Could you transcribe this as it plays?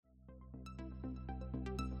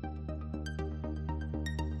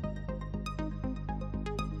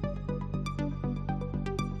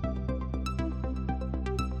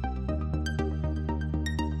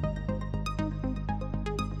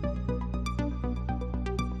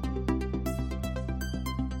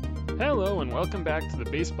Hello and welcome back to the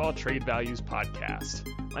Baseball Trade Values podcast.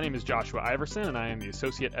 My name is Joshua Iverson and I am the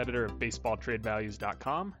associate editor of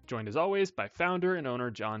baseballtradevalues.com, joined as always by founder and owner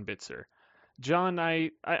John Bitzer. John,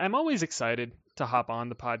 I'm always excited to hop on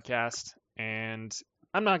the podcast, and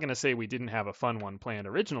I'm not going to say we didn't have a fun one planned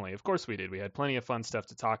originally. Of course we did. We had plenty of fun stuff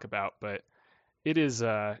to talk about, but it is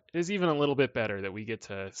even a little bit better that we get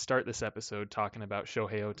to start this episode talking about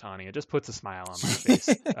Shohei Ohtani. It just puts a smile on my face.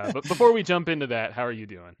 But before we jump into that, how are you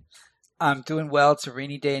doing? I'm doing well. It's a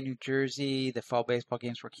rainy day in New Jersey. The fall baseball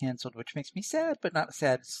games were canceled, which makes me sad, but not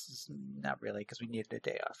sad. Not really, because we needed a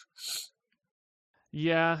day off.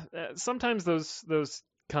 Yeah, sometimes those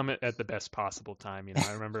come at the best possible time.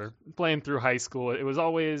 I remember playing through high school. It was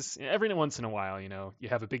always every once in a while, you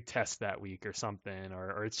have a big test that week or something,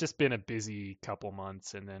 or it's just been a busy couple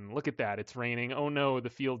months, and then look at that, it's raining. Oh no,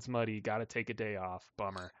 the field's muddy. Got to take a day off.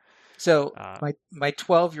 Bummer. So my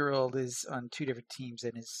 12-year-old is on two different teams,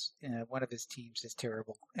 and one of his teams is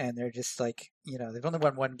terrible. And they're just like, they've only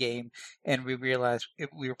won one game, and we realized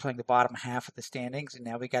we were playing the bottom half of the standings, and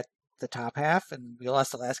now we got the top half, and we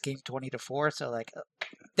lost the last game 20-4. So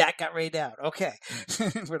that got rained out. Okay,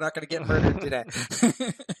 we're not going to get murdered today.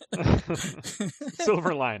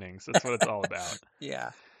 Silver linings. That's what it's all about. Yeah.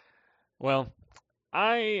 Well,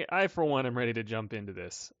 I for one am ready to jump into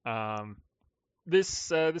this.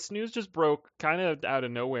 This news just broke kind of out of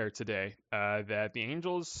nowhere today that the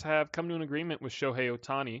Angels have come to an agreement with Shohei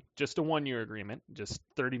Ohtani, just a one-year agreement, just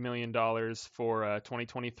 $30 million for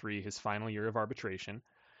 2023, his final year of arbitration.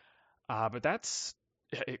 But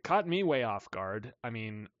it caught me way off guard. I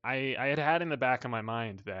mean, I had in the back of my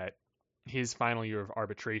mind that his final year of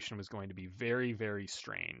arbitration was going to be very, very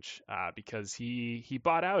strange because he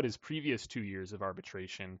bought out his previous 2 years of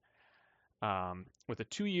arbitration with a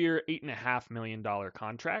 2-year, $8.5 million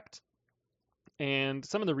contract. And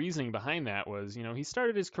some of the reasoning behind that was, he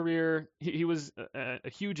started his career, he was a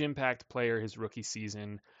huge impact player his rookie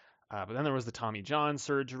season, but then there was the Tommy John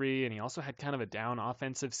surgery, and he also had kind of a down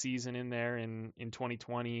offensive season in there in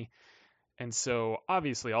 2020. And so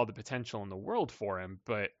obviously all the potential in the world for him,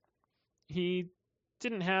 but he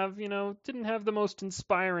didn't have the most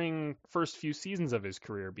inspiring first few seasons of his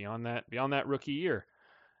career beyond that rookie year.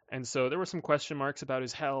 And so there were some question marks about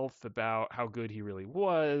his health, about how good he really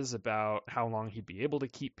was, about how long he'd be able to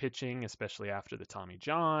keep pitching, especially after the Tommy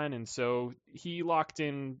John. And so he locked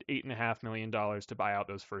in $8.5 million to buy out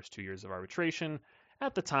those first 2 years of arbitration.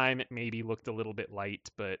 At the time, it maybe looked a little bit light,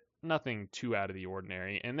 but nothing too out of the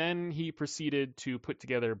ordinary. And then he proceeded to put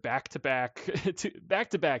together back-to-back,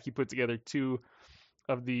 he put together two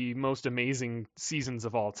of the most amazing seasons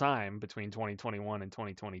of all time between 2021 and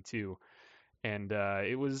 2022. And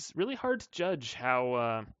it was really hard to judge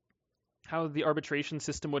how the arbitration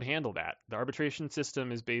system would handle that. The arbitration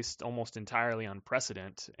system is based almost entirely on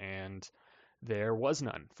precedent, and there was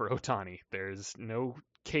none for Ohtani. There's no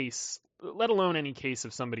case, let alone any case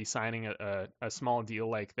of somebody signing a small deal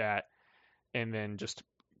like that and then just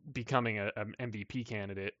becoming an MVP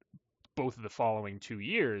candidate both of the following 2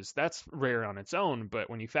 years. That's rare on its own, but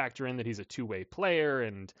when you factor in that he's a two-way player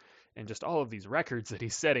and just all of these records that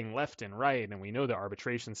he's setting left and right, and we know the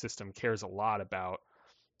arbitration system cares a lot about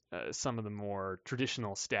some of the more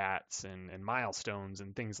traditional stats and milestones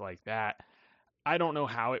and things like that. I don't know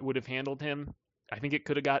how it would have handled him. I think it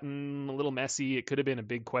could have gotten a little messy. It could have been a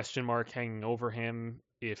big question mark hanging over him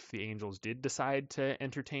if the Angels did decide to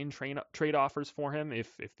entertain trade offers for him.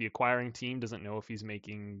 If the acquiring team doesn't know if he's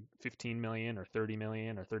making $15 million or $30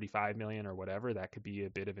 million or $35 million or whatever, that could be a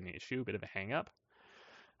bit of an issue, a bit of a hang up.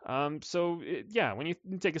 When you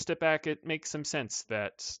take a step back, it makes some sense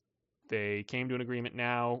that they came to an agreement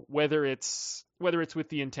now, whether it's with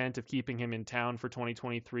the intent of keeping him in town for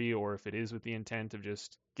 2023 or if it is with the intent of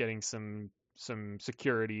just getting some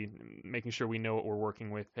security, making sure we know what we're working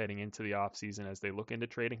with heading into the offseason as they look into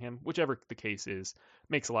trading him. Whichever the case is,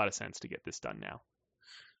 makes a lot of sense to get this done now.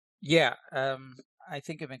 Yeah, I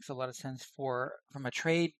think it makes a lot of sense from a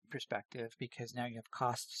trade perspective because now you have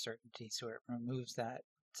cost certainty, so it removes that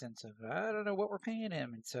sense of I don't know what we're paying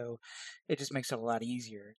him, and so it just makes it a lot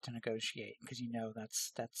easier to negotiate because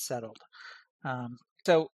that's settled.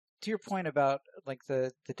 So to your point about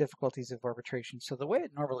the difficulties of arbitration, so the way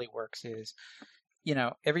it normally works is,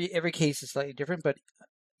 every case is slightly different, but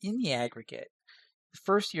in the aggregate, the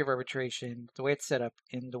first year of arbitration, the way it's set up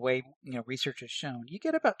and the way research has shown, you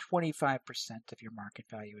get about 25% of your market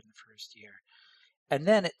value in the first year, and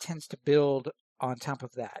then it tends to build on top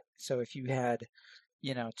of that. So if you had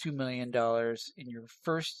 $2 million in your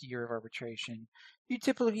first year of arbitration, you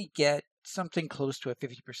typically get something close to a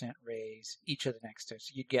 50% raise each of the next two.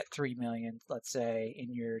 So you'd get 3 million, let's say,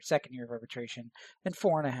 in your second year of arbitration, and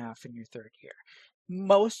 4.5 in your third year.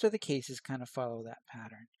 Most of the cases kind of follow that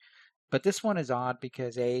pattern. But this one is odd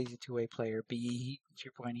because A, he's a two-way player. B, to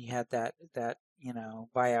your point, he had that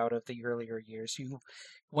buyout of the earlier years. You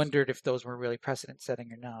wondered if those were really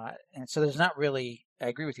precedent-setting or not. And so there's not really, I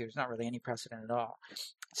agree with you, there's not really any precedent at all.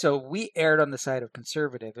 So we erred on the side of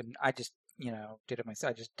conservative, and I just, did it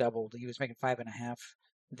myself. I just doubled. He was making 5.5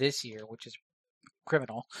 this year, which is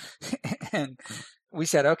criminal. And we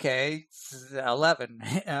said, okay, it's 11.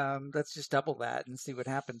 Let's just double that and see what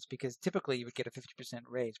happens, because typically you would get a 50%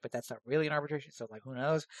 raise, but that's not really an arbitration. So who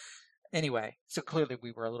knows? Anyway, so clearly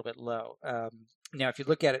we were a little bit low. Now, if you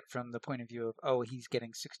look at it from the point of view of, he's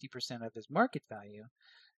getting 60% of his market value,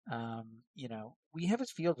 we have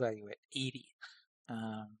his field value at 80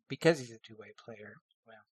 because he's a two-way player.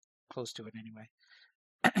 Well, close to it anyway.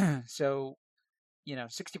 So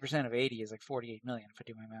 60% of 80 is like 48 million, if I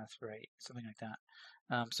do my math right, something like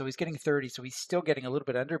that. So he's getting 30, so he's still getting a little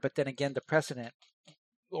bit under, but then again, the precedent,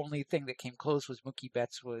 only thing that came close was Mookie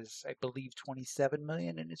Betts was, I believe, 27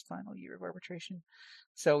 million in his final year of arbitration.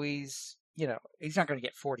 So he's not going to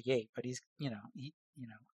get 48, but he's,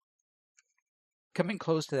 coming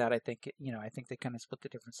close to that. I think, I think they kind of split the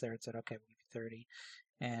difference there and said, okay, we'll give you 30.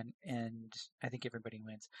 And I think everybody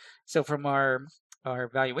wins. So from our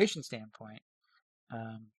valuation standpoint,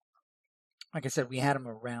 like I said, we had him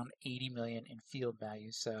around 80 million in field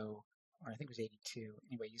value. So, or I think it was 82.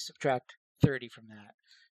 Anyway, you subtract 30 from that,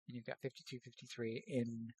 and you've got 52, 53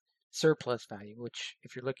 in surplus value, which,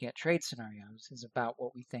 if you're looking at trade scenarios, is about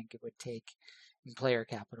what we think it would take in player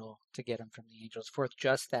capital to get him from the Angels for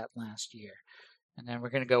just that last year. And then we're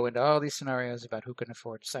going to go into all these scenarios about who can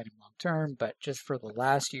afford to sign him long term, but just for the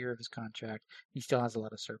last year of his contract, he still has a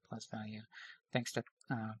lot of surplus value. Thanks to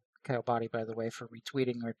Kyle Body, by the way, for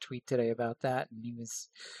retweeting our tweet today about that. And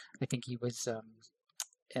I think he was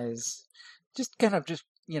as just kind of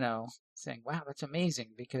saying, wow, that's amazing,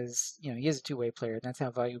 because, he is a two-way player, and that's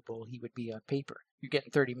how valuable he would be on paper. You're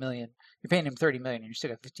getting 30 million, you're paying him 30 million, and you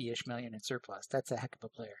still got 50-ish million in surplus. That's a heck of a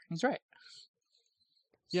player. He's right.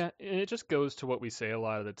 Yeah, and it just goes to what we say a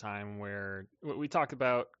lot of the time, where we talk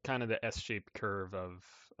about kind of the S-shaped curve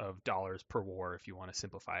of dollars per WAR, if you want to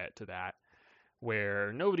simplify it to that,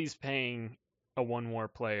 where nobody's paying a one-WAR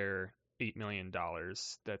player $8 million.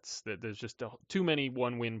 There's just too many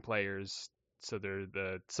one-win players, so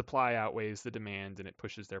the supply outweighs the demand, and it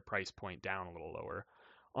pushes their price point down a little lower.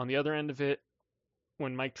 On the other end of it,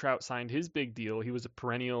 when Mike Trout signed his big deal, he was a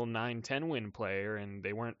perennial 9-10 win player, and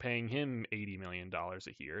they weren't paying him $80 million a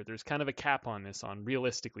year. There's kind of a cap on this, on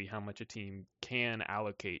realistically how much a team can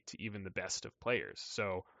allocate to even the best of players.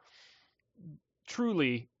 So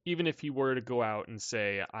truly, even if you were to go out and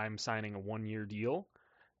say, I'm signing a 1-year deal,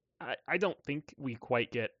 I don't think we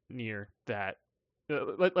quite get near that.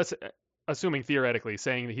 Let's assuming theoretically,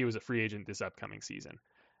 saying that he was a free agent this upcoming season,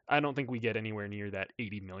 I don't think we get anywhere near that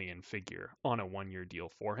 80 million figure on a 1-year deal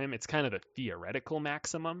for him. It's kind of the theoretical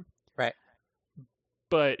maximum. Right.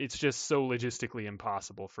 But it's just so logistically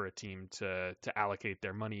impossible for a team to allocate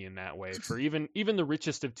their money in that way. For even the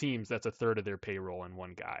richest of teams, that's a third of their payroll in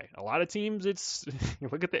one guy. A lot of teams, it's you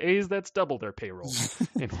look at the A's, that's double their payroll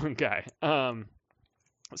in one guy.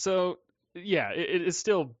 So yeah, it is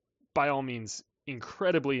still by all means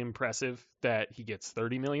incredibly impressive that he gets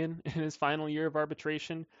 30 million in his final year of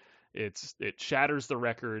arbitration. It shatters the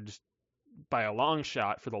record by a long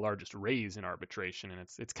shot for the largest raise in arbitration, and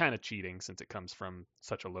it's kind of cheating since it comes from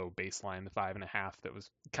such a low baseline, the 5.5 that was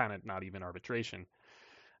kind of not even arbitration.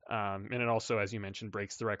 And it also, as you mentioned,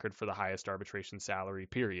 breaks the record for the highest arbitration salary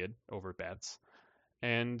period over Betts.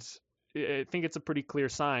 And I think it's a pretty clear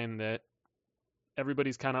sign that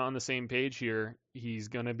everybody's kind of on the same page here. He's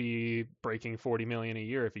going to be breaking 40 million a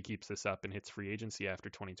year if he keeps this up and hits free agency after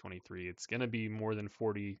 2023. It's going to be more than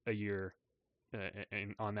 40 a year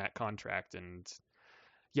on that contract. And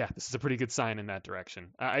yeah, this is a pretty good sign in that direction.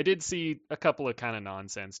 I did see a couple of kind of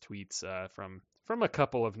nonsense tweets from a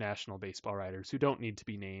couple of national baseball writers who don't need to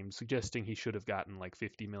be named, suggesting he should have gotten like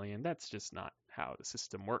 50 million. That's just not how the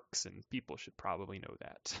system works, and people should probably know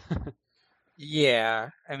that. Yeah,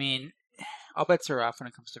 I mean, all bets are off when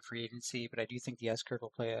it comes to free agency, but I do think the S curve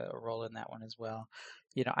will play a role in that one as well.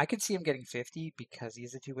 I could see him getting 50 because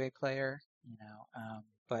he's a two-way player,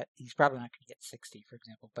 but he's probably not going to get 60, for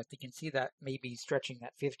example. But they can see that maybe stretching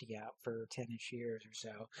that 50 out for 10-ish years or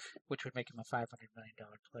so, which would make him a $500 million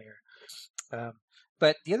player.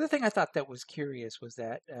 But the other thing I thought that was curious was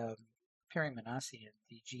that Perry Minasian,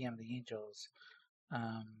 the GM of the Angels,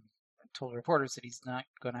 told reporters that he's not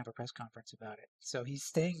going to have a press conference about it. So he's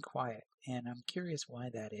staying quiet, and I'm curious why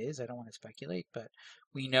that is. I don't want to speculate, but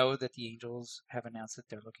we know that the Angels have announced that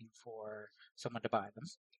they're looking for someone to buy them.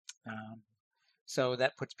 So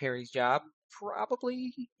that puts Perry's job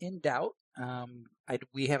probably in doubt.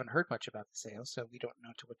 We haven't heard much about the sale, so we don't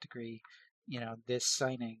know to what degree, this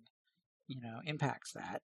signing, impacts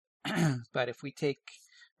that. But if we take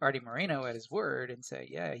Artie Moreno at his word and say,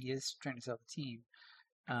 yeah, he is trying to sell the team,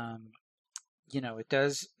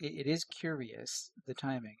 it is curious, the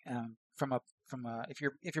timing. If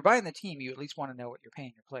you're buying the team, you at least want to know what you're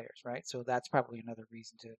paying your players, right? So that's probably another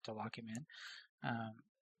reason to lock him in.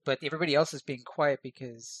 But everybody else is being quiet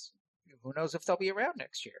because who knows if they'll be around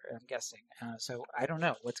next year, I'm guessing. So I don't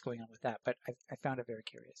know what's going on with that, but I found it very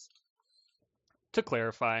curious. To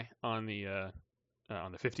clarify on the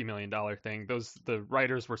 $50 million thing, the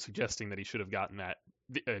writers were suggesting that he should have gotten that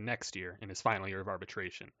next year in his final year of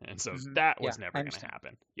arbitration, and so that was never going to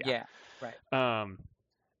happen. Yeah, right.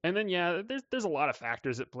 And then there's a lot of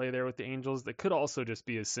factors at play there with the Angels that could also just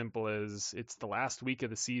be as simple as it's the last week of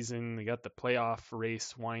the season. We got the playoff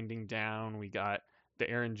race winding down. We got the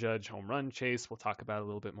Aaron Judge home run chase. We'll talk about it a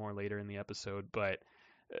little bit more later in the episode, but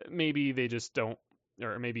maybe they just don't,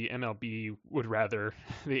 or maybe MLB would rather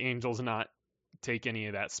the Angels not take any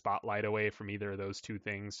of that spotlight away from either of those two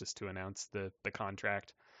things, just to announce the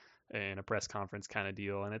contract in a press conference kind of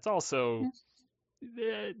deal. And it's also,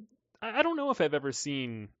 I don't know if I've ever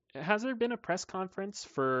seen, has there been a press conference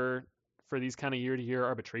for these kind of year-to-year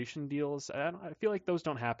arbitration deals? I feel like those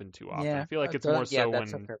don't happen too often. I feel like it's more so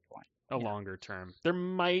when a longer term. There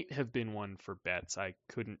might have been one for Betts. I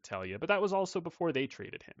couldn't tell you, but that was also before they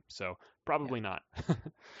traded him, so probably not.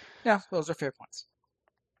 Yeah, those are fair points.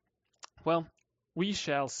 Well, we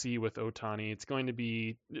shall see with Ohtani. It's going to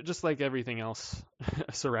be, just like everything else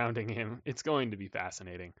surrounding him, it's going to be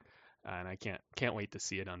fascinating. And I can't wait to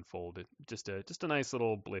see it unfold. Just a nice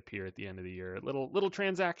little blip here at the end of the year. Little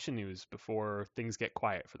transaction news before things get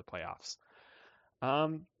quiet for the playoffs.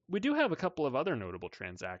 We do have a couple of other notable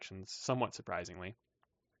transactions, somewhat surprisingly.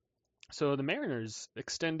 So the Mariners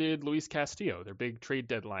extended Luis Castillo, their big trade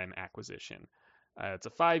deadline acquisition. It's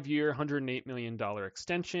a 5-year, $108 million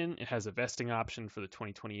extension. It has a vesting option for the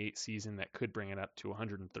 2028 season that could bring it up to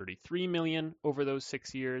 $133 million over those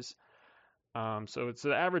 6 years. So it's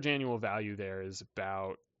the average annual value there is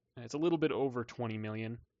it's a little bit over 20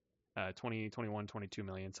 million, 20, 21, 22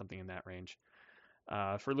 million, something in that range.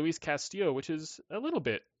 For Luis Castillo, which is a little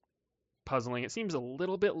bit puzzling. It seems a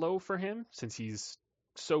little bit low for him since he's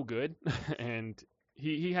so good and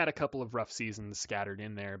he had a couple of rough seasons scattered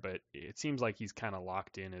in there, but it seems like he's kind of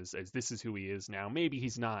locked in as this is who he is now. Maybe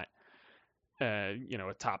he's not a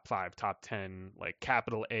top 5, top 10, like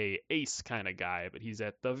capital A ace kind of guy, but he's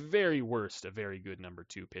at the very worst a very good number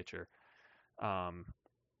 2 pitcher.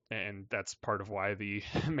 And that's part of why the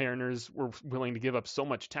Mariners were willing to give up so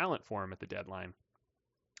much talent for him at the deadline.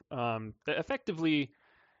 Effectively,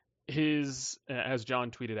 as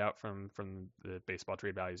John tweeted out from the Baseball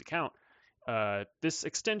Trade Values account, this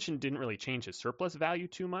extension didn't really change his surplus value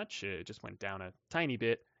too much. It just went down a tiny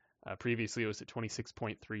bit. Previously, it was at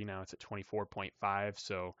 26.3. Now it's at 24.5.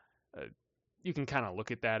 So you can kind of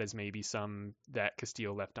look at that as maybe some that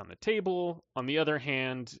Castillo left on the table. On the other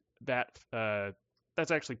hand,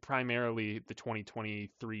 that's actually primarily the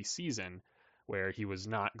 2023 season, where he was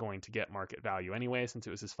not going to get market value anyway, since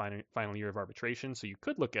it was his final year of arbitration. So you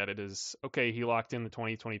could look at it as, okay, he locked in the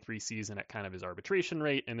 2023 season at kind of his arbitration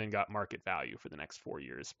rate and then got market value for the next 4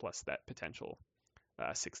 years, plus that potential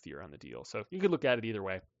 6th year on the deal. So you could look at it either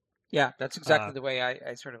way. Yeah, that's exactly the way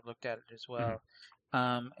I sort of looked at it as well.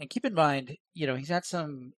 Mm-hmm. And keep in mind, he's had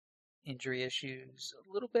some injury issues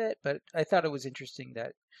a little bit, but I thought it was interesting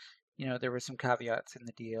that, there were some caveats in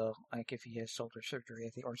the deal, like if he has shoulder surgery, I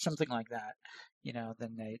think, or something like that,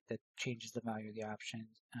 then that changes the value of the option.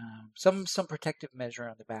 Some protective measure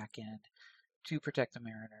on the back end to protect the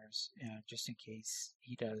Mariners, just in case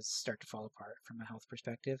he does start to fall apart from a health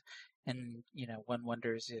perspective. And, one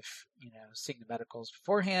wonders if, seeing the medicals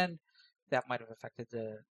beforehand, that might have affected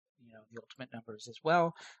the ultimate numbers as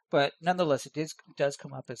well. But nonetheless, it does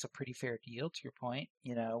come up as a pretty fair deal, to your point,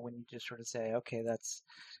 when you just sort of say, okay, that's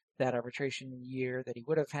that arbitration year that he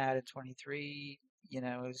would have had in 23,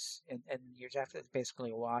 and years after, it's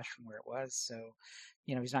basically a wash from where it was. So,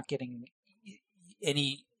 he's not getting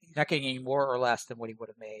any more or less than what he would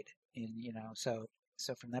have made.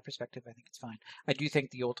 So from that perspective, I think it's fine. I do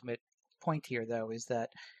think the ultimate point here, though, is that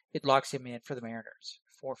it locks him in for the Mariners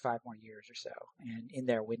 4 or 5 more years or so, and in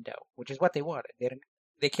their window, which is what they wanted.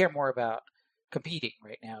 They care more about competing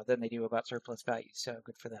right now than they do about surplus value. So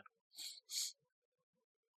good for them.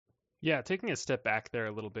 Yeah, taking a step back there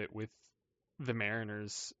a little bit with the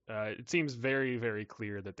Mariners, it seems very, very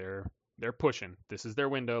clear that they're pushing. This is their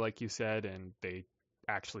window, like you said, and they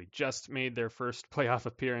actually just made their first playoff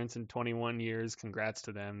appearance in 21 years. Congrats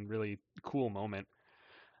to them. Really cool moment.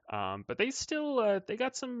 But they still they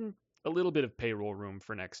got a little bit of payroll room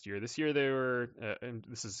for next year. This year they were, and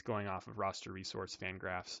this is going off of Roster Resource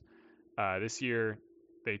Fangraphs. This year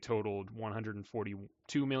they totaled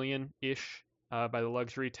 142 million ish by the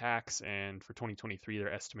luxury tax, and for 2023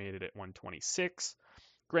 they're estimated at 126.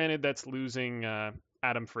 Granted, that's losing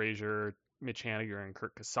Adam Frazier, Mitch Haniger, and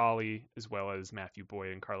Kirk Casale, as well as Matthew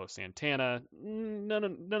Boyd and Carlos Santana. None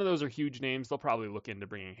of those are huge names. They'll probably look into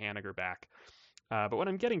bringing Haniger back. But what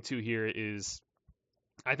I'm getting to here is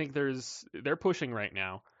I think they're pushing right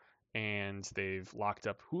now, and they've locked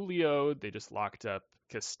up Julio. They just locked up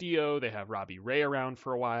Castillo. They have Robbie Ray around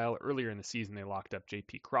for a while. Earlier in the season, they locked up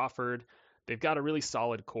J.P. Crawford. They've got a really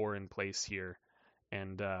solid core in place here,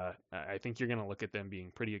 and I think you're going to look at them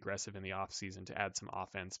being pretty aggressive in the offseason to add some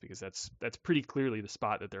offense because that's pretty clearly the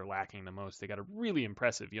spot that they're lacking the most. They got a really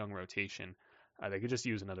impressive young rotation. They could just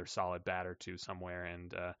use another solid bat or two somewhere,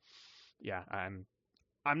 and yeah,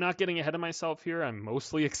 I'm not getting ahead of myself here. I'm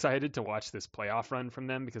mostly excited to watch this playoff run from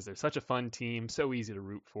them because they're such a fun team, so easy to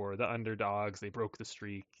root for. The underdogs, they broke the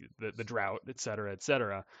streak, the drought, et cetera, et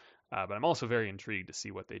cetera. But I'm also very intrigued to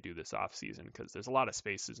see what they do this offseason because there's a lot of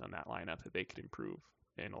spaces on that lineup that they could improve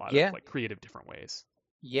in a lot of Yeah, like creative different ways.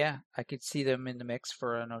 yeah, I could see them in the mix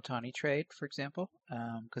for an Otani trade, for example,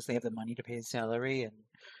 because they have the money to pay his salary and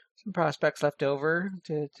some prospects left over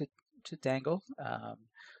to dangle.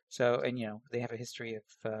 So, and they have a history of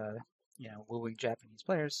wooing Japanese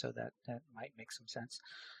players, so that might make some sense.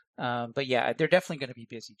 But yeah, they're definitely going to be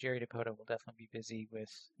busy. Jerry Dipoto will definitely be busy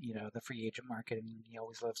with the free agent market, and he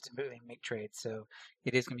always loves to make trades. So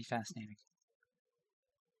it is going to be fascinating.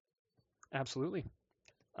 Absolutely.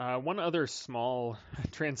 One other small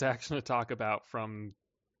transaction to talk about from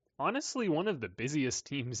honestly one of the busiest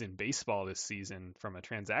teams in baseball this season from a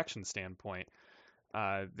transaction standpoint.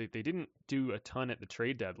 They didn't do a ton at the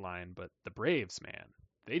trade deadline, but the Braves, man,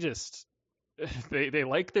 they just they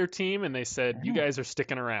like their team and they said you Yeah, guys are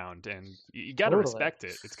sticking around and you got to totally. respect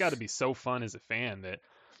it. It's got to be so fun as a fan that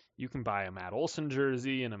you can buy a Matt Olson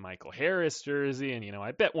jersey and a Michael Harris jersey, and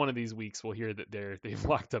I bet one of these weeks we'll hear that they've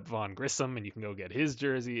locked up Vaughn Grissom and you can go get his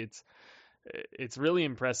jersey. It's really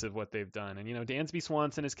impressive what they've done, and Dansby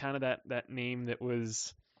Swanson is kind of that name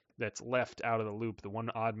that's left out of the loop, the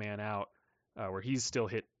one odd man out, where he's still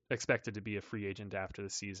expected to be a free agent after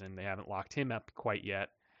the season. They haven't locked him up quite yet.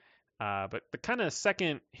 But the kind of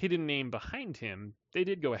second hidden name behind him, they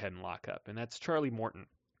did go ahead and lock up, and that's Charlie Morton.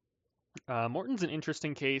 Morton's an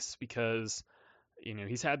interesting case because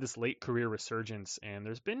he's had this late career resurgence, and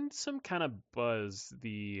there's been some kind of buzz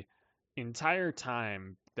the entire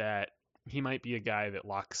time that he might be a guy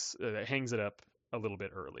that hangs it up a little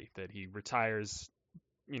bit early, that he retires,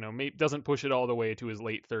 doesn't push it all the way to his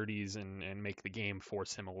late 30s and make the game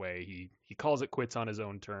force him away. He calls it quits on his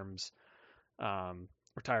own terms.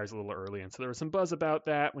 Retires a little early. And so there was some buzz about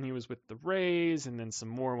that when he was with the Rays, and then some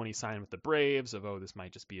more when he signed with the Braves of, oh, this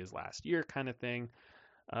might just be his last year kind of thing.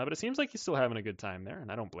 But it seems like he's still having a good time there,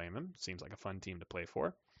 and I don't blame him. Seems like a fun team to play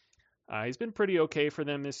for. He's been pretty okay for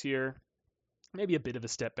them this year. Maybe a bit of a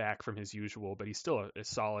step back from his usual, but he's still a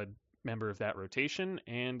solid member of that rotation,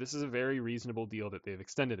 and this is a very reasonable deal that they've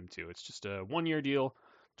extended him to. It's just a 1-year deal,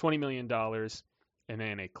 $20 million, and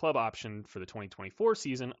then a club option for the 2024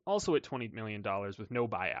 season, also at $20 million with no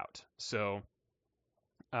buyout. So,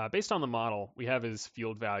 based on the model, we have his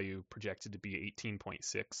field value projected to be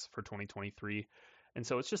 18.6 for 2023, and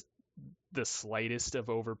so it's just the slightest of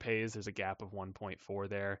overpays. There's a gap of 1.4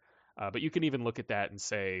 there. But you can even look at that and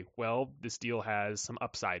say, well, this deal has some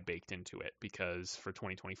upside baked into it because for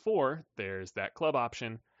 2024, there's that club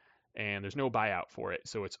option and there's no buyout for it.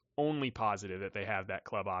 So it's only positive that they have that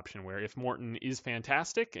club option where if Morton is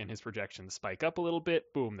fantastic and his projections spike up a little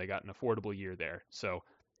bit, boom, they got an affordable year there. So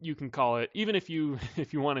you can call it, even if you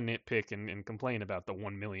if you want to nitpick and complain about the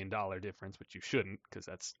 $1 million difference, which you shouldn't because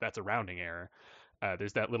that's a rounding error.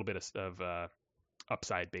 There's that little bit of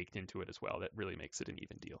upside baked into it as well that really makes it an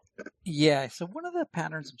even deal. Yeah, so one of the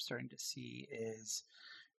patterns I'm starting to see is,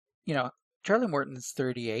 you know, Charlie Morton's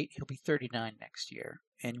 38. He'll be 39 next year.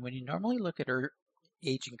 And when you normally look at her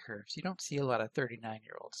aging curves, you don't see a lot of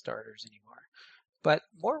 39-year-old starters anymore. But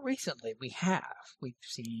more recently, we have. We've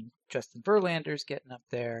seen Justin Verlander's getting up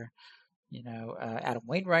there. Adam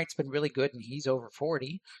Wainwright's been really good, and he's over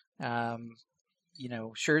 40.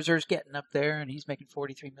 Scherzer's getting up there, and he's making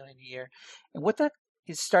 $43 million a year. And what that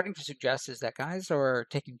is starting to suggest is that guys are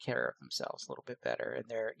taking care of themselves a little bit better, and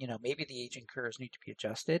they're, maybe the aging curves need to be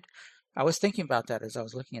adjusted. I was thinking about that as I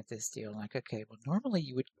was looking at this deal, like, okay, well,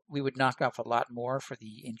 normally we would knock off a lot more for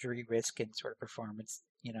the injury risk and sort of performance,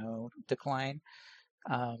 decline.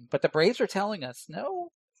 But the Braves are telling us, no,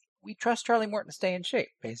 we trust Charlie Morton to stay in shape,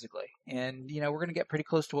 basically, and we're going to get pretty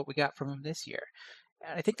close to what we got from him this year.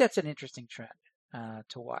 And I think that's an interesting trend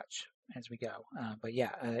to watch as we go. But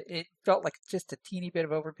yeah, it felt like just a teeny bit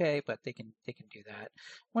of overpay, but they can do that.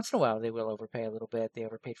 Once in a while, they will overpay a little bit. They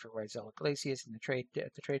overpaid for Raisel Iglesias in the trade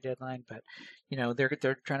at the trade deadline, but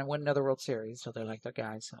they're trying to win another World Series, so they like their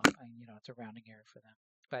guys. So it's a rounding error for them.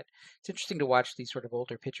 But it's interesting to watch these sort of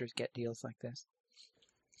older pitchers get deals like this.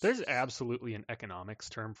 There's absolutely an economics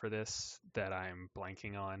term for this that I'm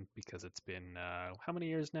blanking on because it's been how many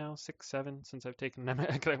years now? 6, 7 since I've taken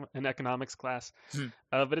an economics class. Hmm.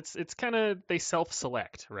 But it's kind of they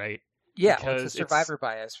self-select, right? Yeah, well, it's a Because survivor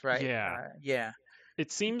bias, right? yeah, Yeah,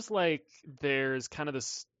 it seems like there's kind of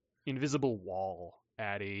this invisible wall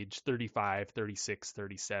at age 35, 36,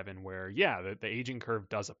 37 where yeah, the aging curve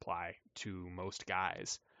does apply to most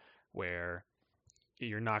guys where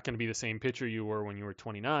you're not going to be the same pitcher you were when you were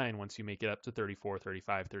 29 once you make it up to 34,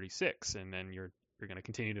 35, 36, and then you're going to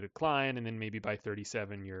continue to decline, and then maybe by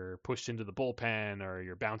 37 you're pushed into the bullpen or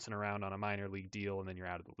you're bouncing around on a minor league deal and then you're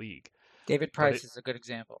out of the league. David But it Price is a good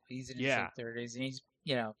example. He's in his yeah. late 30s, and he's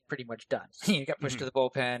pretty much done. He got pushed Mhm. to the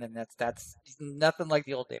bullpen, and that's nothing like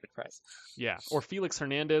the old David Price. Yeah, or Felix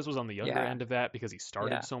Hernandez was on the younger Yeah, end of that because he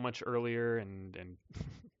started yeah, so much earlier and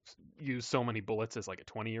used so many bullets as like a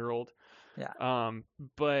 20-year-old. yeah,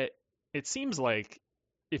 But it seems like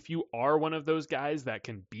if you are one of those guys that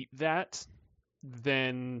can beat that,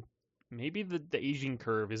 then maybe the aging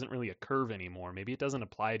curve isn't really a curve anymore. Maybe it doesn't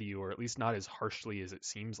apply to you, or at least not as harshly as it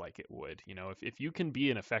seems like it would. If you can be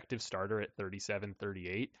an effective starter at 37,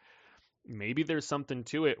 38, maybe there's something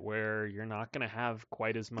to it where you're not going to have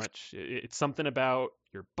quite as much. It's something about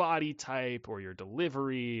your body type or your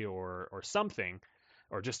delivery or something,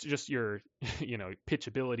 or just your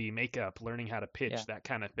pitchability, makeup, learning how to pitch, yeah, that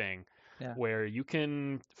kind of thing, yeah, where you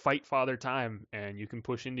can fight father time and you can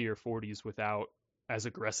push into your 40s without as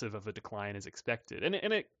aggressive of a decline as expected. And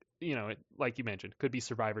it like you mentioned, could be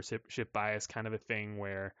survivorship bias kind of a thing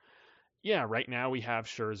where yeah, right now we have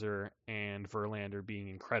Scherzer and Verlander being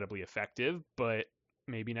incredibly effective, but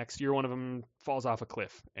maybe next year one of them falls off a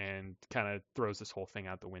cliff and kind of throws this whole thing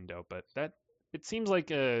out the window. But that it seems like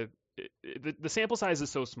the sample size is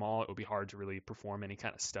so small, it would be hard to really perform any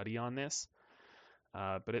kind of study on this.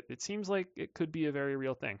 But it seems like it could be a very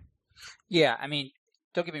real thing. yeah. I mean,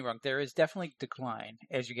 don't get me wrong. There is definitely decline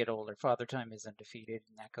as you get older. Father time is undefeated,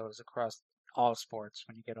 and that goes across all sports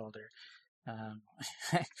when you get older. Um,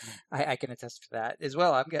 I can attest to that as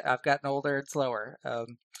well. I've gotten older and slower.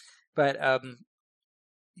 But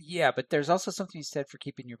Yeah, but there's also something you said for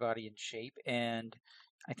keeping your body in shape, and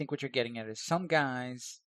I think what you're getting at is some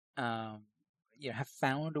guys, um, have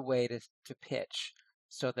found a way to pitch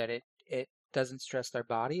so that it doesn't stress their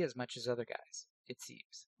body as much as other guys. It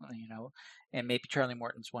seems, and maybe Charlie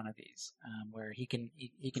Morton's one of these, where he can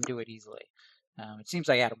do it easily. It seems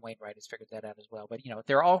like Adam Wainwright has figured that out as well. But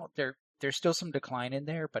there's still some decline in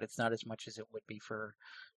there, but it's not as much as it would be for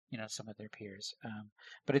some of their peers.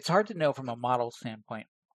 But it's hard to know from a model standpoint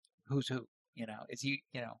who's who. Is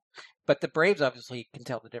but the Braves obviously can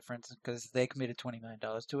tell the difference because they committed $20 million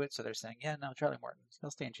to it. So they're saying, yeah, no, Charlie Morton,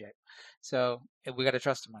 he'll stay in shape. So we got to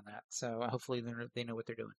trust them on that. So hopefully they know what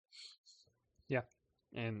they're doing. Yeah,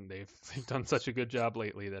 and they've done such a good job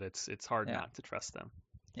lately that it's hard Yeah. not to trust them.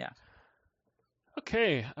 Yeah.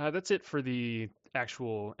 Okay, that's it for the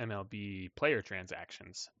actual MLB player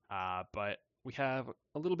transactions. But we have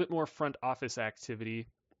a little bit more front office activity.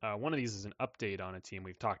 One of these is an update on a team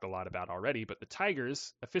we've talked a lot about already, but the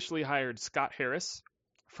Tigers officially hired Scott Harris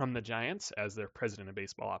from the Giants as their president of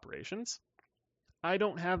baseball operations. I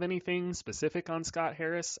don't have anything specific on Scott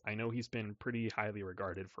Harris. I know he's been pretty highly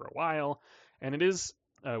regarded for a while, and it is,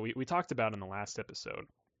 we talked about in the last episode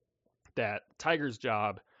that Tigers'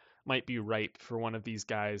 job might be ripe for one of these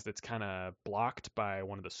guys that's kind of blocked by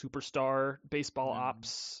one of the superstar baseball Mm.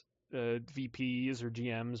 ops VPs or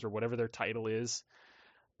GMs or whatever their title is.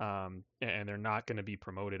 And they're not going to be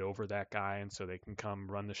promoted over that guy, and so they can come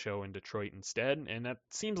run the show in Detroit instead. And that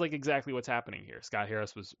seems like exactly what's happening here. Scott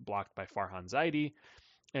Harris was blocked by Farhan Zaidi,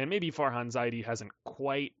 and maybe Farhan Zaidi hasn't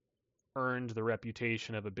quite earned the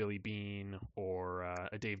reputation of a Billy Bean or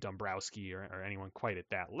a Dave Dombrowski or anyone quite at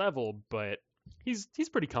that level, but he's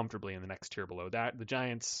pretty comfortably in the next tier below that. The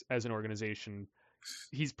Giants, as an organization,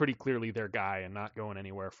 he's pretty clearly their guy and not going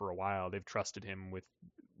anywhere for a while. They've trusted him with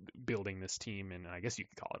building this team, and I guess you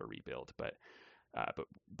could call it a rebuild, but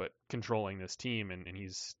controlling this team, and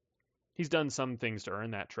he's done some things to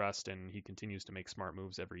earn that trust, and he continues to make smart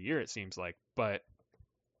moves every year, it seems like. But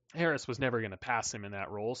Harris was never going to pass him in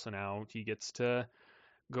that role, so now he gets to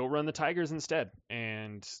go run the Tigers instead,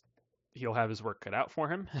 and he'll have his work cut out for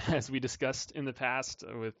him, as we discussed in the past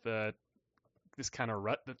with this kind of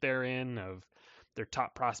rut that they're in of their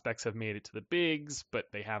top prospects have made it to the bigs, but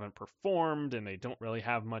they haven't performed, and they don't really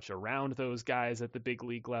have much around those guys at the big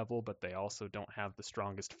league level, but they also don't have the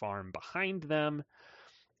strongest farm behind them.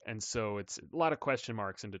 And so it's a lot of question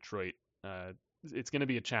marks in Detroit. It's going to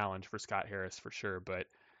be a challenge for Scott Harris for sure, but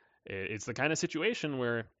it's the kind of situation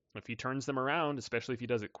where if he turns them around, especially if he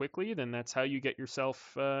does it quickly, then that's how you get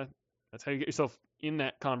yourself in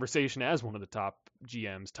that conversation as one of the top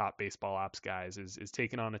GMs, top baseball ops guys, is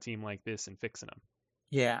taking on a team like this and fixing them.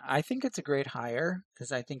 Yeah, I think it's a great hire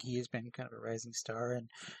because I think he has been kind of a rising star, and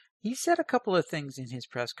he said a couple of things in his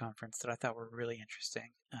press conference that I thought were really interesting.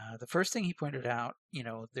 The first thing he pointed out, he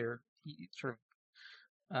sort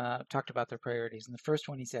of talked about their priorities, and the first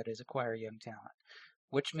one he said is acquire young talent,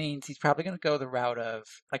 which means he's probably going to go the route of,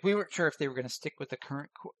 like, we weren't sure if they were going to stick with the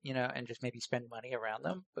current, and just maybe spend money around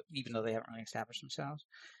them, but even though they haven't really established themselves.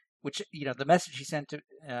 Which, the message he sent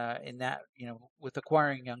in that, with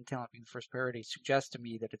acquiring young talent being the first priority, suggests to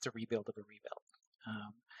me that it's a rebuild of a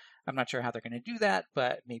rebuild. I'm not sure how they're going to do that,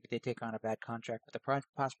 but maybe they take on a bad contract with a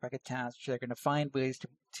prospect attached. They're going to find ways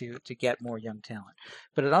to get more young talent.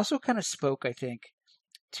 But it also kind of spoke, I think,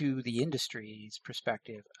 to the industry's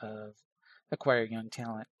perspective of acquiring young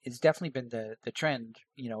talent. It's definitely been the trend,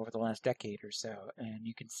 over the last decade or so. And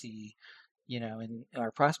you can see, in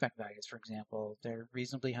our prospect values, for example, they're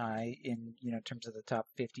reasonably high in, terms of the top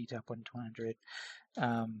 50, top 100.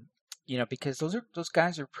 Because those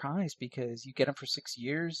guys are prized because you get them for 6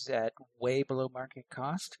 years at way below market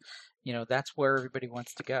cost. That's where everybody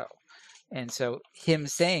wants to go. And so him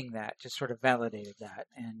saying that just sort of validated that.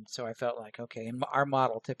 And so I felt like, okay, and our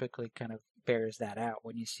model typically kind of bears that out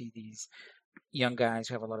when you see these young guys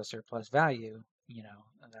who have a lot of surplus value,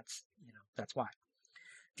 and that's why.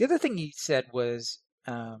 The other thing he said was,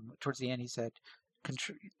 towards the end, he said,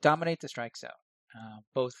 dominate the strike zone,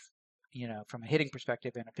 both, from a hitting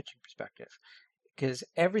perspective and a pitching perspective, because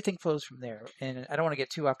everything flows from there. And I don't want to get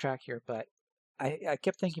too off track here, but I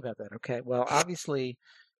kept thinking about that. Okay, well, obviously,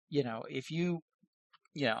 if you're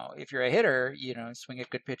a hitter, swing at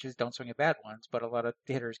good pitches, don't swing at bad ones. But a lot of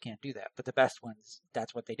hitters can't do that. But the best ones,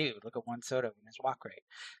 that's what they do. Look at Juan Soto and his walk rate,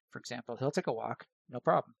 for example. He'll take a walk, no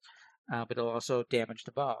problem. But it'll also damage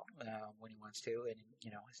the ball when he wants to, and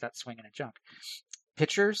he's not swinging a junk.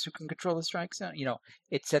 Pitchers who can control the strike zone,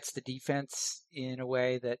 it sets the defense in a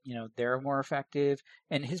way that they're more effective.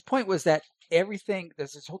 And his point was that there's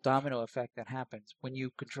this whole domino effect that happens when you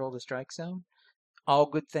control the strike zone. All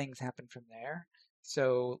good things happen from there.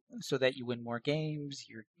 So that you win more games.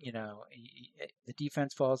 The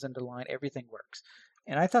defense falls into line. Everything works,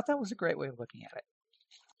 and I thought that was a great way of looking at it.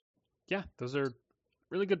 Yeah, those are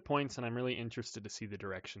really good points, and I'm really interested to see the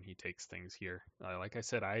direction he takes things here. Like I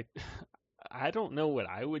said, I don't know what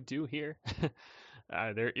I would do here.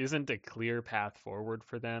 There isn't a clear path forward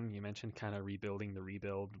for them. You mentioned kind of rebuilding the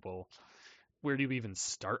rebuild. Well, where do you even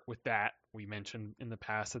start with that? We mentioned in the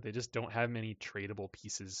past that they just don't have many tradable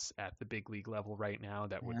pieces at the big league level right now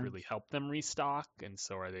that would really help them restock. And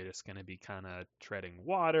so are they just going to be kind of treading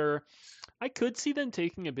water? I could see them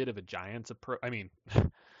taking a bit of a Giants approach. I mean,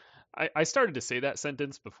 I started to say that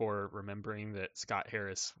sentence before remembering that Scott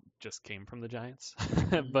Harris just came from the Giants,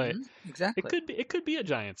 but exactly, it could be a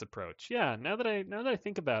Giants approach. Yeah, now that I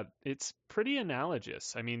think about it, it's pretty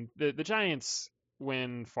analogous. I mean, the Giants,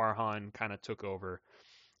 when Farhan kind of took over,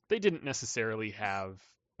 they didn't necessarily have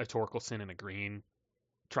a Torkelson and a Green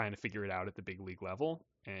trying to figure it out at the big league level,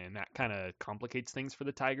 and that kind of complicates things for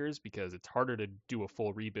the Tigers because it's harder to do a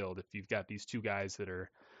full rebuild if you've got these two guys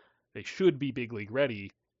they should be big league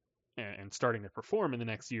ready and starting to perform in the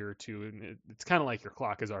next year or two, and it's kind of like your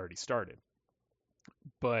clock has already started.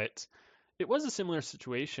 But it was a similar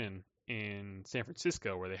situation in San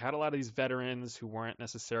Francisco where they had a lot of these veterans who weren't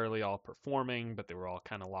necessarily all performing, but they were all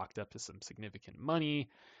kind of locked up to some significant money,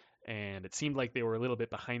 and it seemed like they were a little bit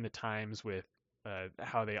behind the times with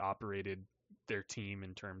how they operated their team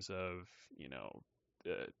in terms of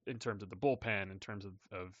in terms of the bullpen, in terms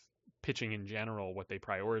of pitching in general, what they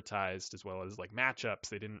prioritized, as well as like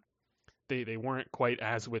matchups. They weren't quite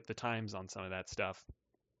as with the times on some of that stuff.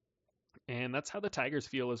 And that's how the Tigers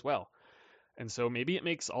feel as well. And so maybe it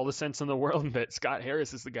makes all the sense in the world that Scott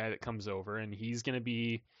Harris is the guy that comes over and he's going to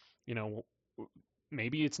be,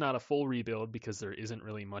 maybe it's not a full rebuild because there isn't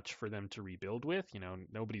really much for them to rebuild with.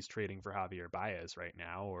 Nobody's trading for Javier Baez right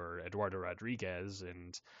now or Eduardo Rodriguez,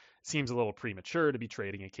 and it seems a little premature to be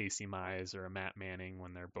trading a Casey Mize or a Matt Manning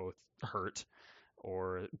when they're both hurt,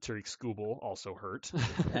 or Tariq Skubal also hurt.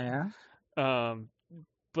 Yeah. um,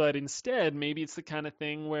 but instead, maybe it's the kind of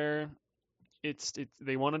thing where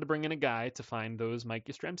they wanted to bring in a guy to find those Mike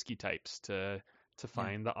Yastrzemski types, to Yeah.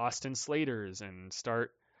 find the Austin Slaters and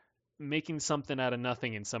start making something out of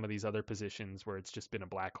nothing in some of these other positions where it's just been a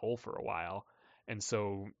black hole for a while. And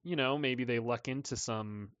so, maybe they luck into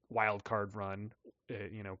some wild card run.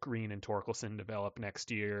 Green and Torkelson develop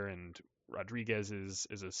next year, and Rodriguez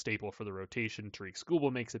is a staple for the rotation. Tariq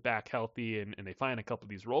Skubal makes it back healthy, and they find a couple of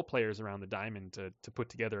these role players around the diamond to put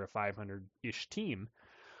together a 500-ish team.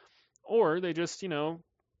 Or they just,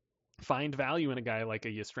 find value in a guy like a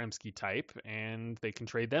Yastrzemski type, and they can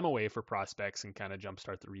trade them away for prospects and kind of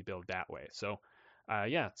jumpstart the rebuild that way. So,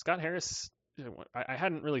 yeah, Scott Harris. I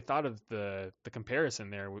hadn't really thought of the comparison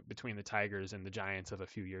there between the Tigers and the Giants of a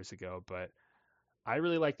few years ago, but I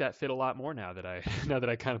really like that fit a lot more now that I now that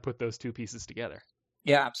I kind of put those two pieces together.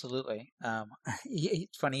 Yeah, absolutely.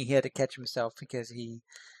 It's funny he had to catch himself because he,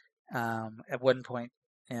 at one point,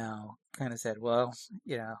 kind of said, "Well,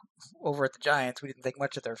 you know, over at the Giants, we didn't think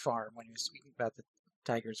much of their farm." When he was speaking about the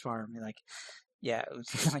Tigers farm, like, yeah, it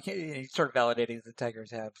was like he sort of validating that the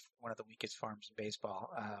Tigers have one of the weakest farms in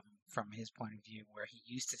baseball, from his point of view, where he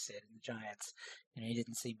used to sit in the Giants, and he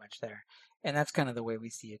didn't see much there. And that's kind of the way we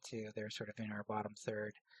see it too. They're sort of in our bottom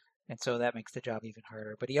third, and so that makes the job even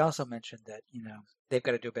harder. But he also mentioned that they've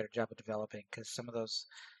got to do a better job of developing because some of those,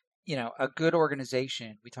 a good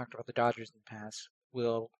organization. We talked about the Dodgers in the past.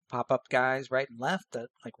 Will pop up guys right and left that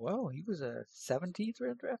like, whoa, he was a 17th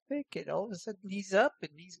round draft pick, and all of a sudden he's up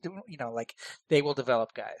and he's doing, like they will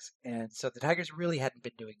develop guys. And so the Tigers really hadn't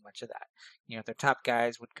been doing much of that. Their top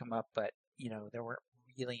guys would come up, but there weren't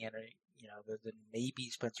really any, other than maybe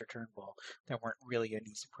Spencer Turnbull, there weren't really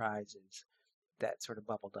any surprises that sort of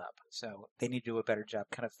bubbled up. So they need to do a better job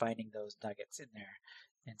kind of finding those nuggets in there.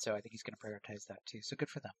 And so I think he's going to prioritize that too. So good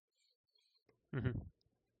for them. Mm-hmm.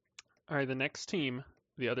 All right, the next team,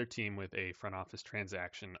 the other team with a front office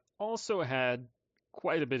transaction, also had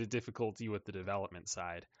quite a bit of difficulty with the development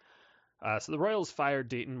side. So the Royals fired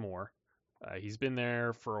Dayton Moore. He's been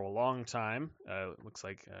there for a long time. It looks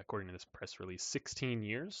like, according to this press release, 16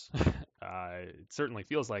 years. It certainly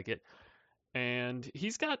feels like it. And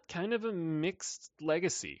he's got kind of a mixed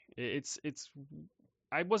legacy.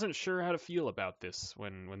 I wasn't sure how to feel about this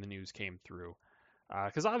when the news came through.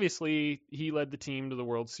 Because obviously he led the team to the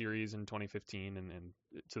World Series in 2015 and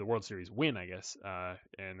to the World Series win, I guess,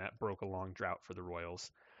 and that broke a long drought for the Royals.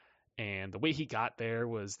 And the way he got there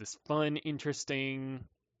was this fun, interesting,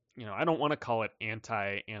 I don't want to call it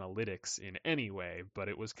anti-analytics in any way, but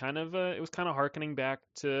it was kind of harkening back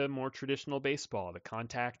to more traditional baseball, the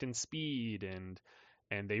contact and speed, and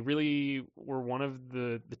they really were one of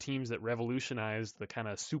the teams that revolutionized the kind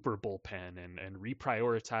of super bullpen and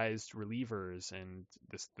reprioritized relievers and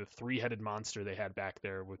the three-headed monster they had back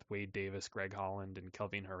there with Wade Davis, Greg Holland, and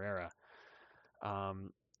Kelvin Herrera.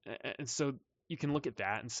 Um, and so you can look at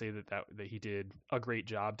that and say that he did a great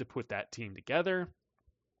job to put that team together.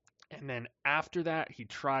 And then after that, he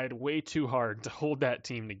tried way too hard to hold that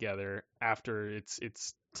team together after its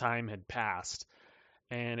time had passed.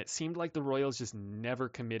 And it seemed like the Royals just never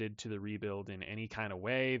committed to the rebuild in any kind of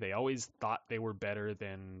way. They always thought they were better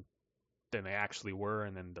than they actually were,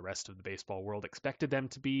 and then the rest of the baseball world expected them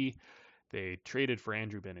to be. They traded for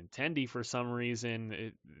Andrew Benintendi for some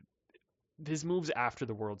reason. His moves after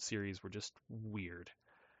the World Series were just weird.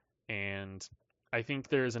 And I think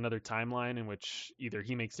there's another timeline in which either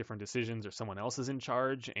he makes different decisions or someone else is in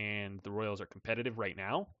charge, and the Royals are competitive right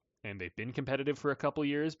now, and they've been competitive for a couple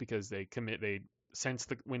years because they since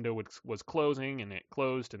the window was closing and it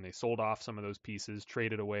closed, and they sold off some of those pieces,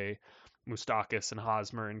 traded away Moustakas and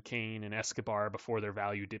Hosmer and Kane and Escobar before their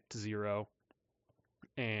value dipped to zero,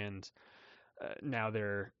 and now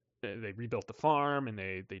they rebuilt the farm and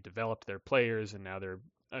they developed their players, and now they're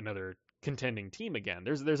another contending team again.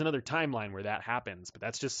 There's another timeline where that happens, but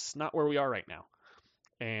that's just not where we are right now.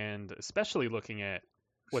 And especially looking at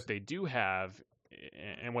what they do have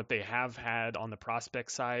and what they have had on the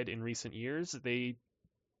prospect side in recent years, they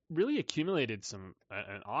really accumulated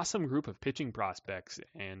an awesome group of pitching prospects,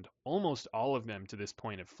 and almost all of them to this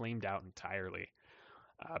point have flamed out entirely.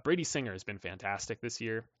 Brady Singer has been fantastic this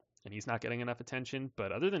year, and he's not getting enough attention.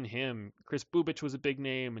 But other than him, Chris Bubich was a big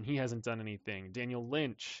name, and he hasn't done anything. Daniel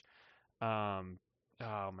Lynch, oh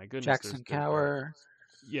my goodness, Jackson Cower.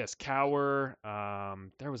 yes, Cower.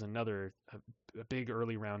 There was another a big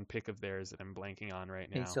early round pick of theirs that I'm blanking on right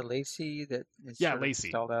now. Asa Lacey that is Yeah, sort of Lacey.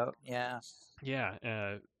 stalled out. Yeah. Yeah,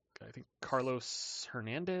 I think Carlos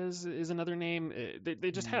Hernandez is another name.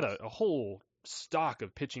 They just Mm. had a whole stock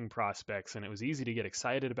of pitching prospects, and it was easy to get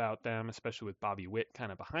excited about them, especially with Bobby Witt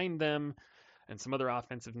kind of behind them and some other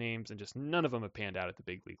offensive names, and just none of them have panned out at the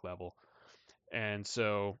big league level. And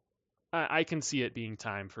so I can see it being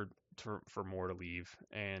time for more to leave.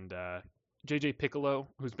 And JJ Piccolo,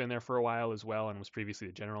 who's been there for a while as well and was previously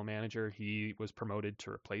the general manager, he was promoted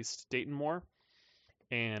to replace Dayton Moore.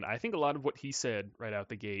 And I think a lot of what he said right out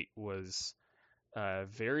the gate was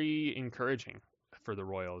very encouraging for the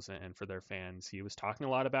Royals and for their fans. He was talking a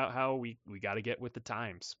lot about how we got to get with the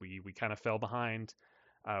times. We kind of fell behind.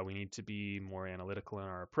 We need to be more analytical in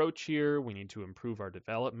our approach here. We need to improve our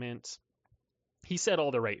development. He said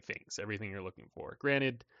all the right things, everything you're looking for.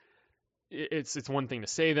 Granted, it's one thing to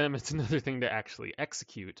say them, it's another thing to actually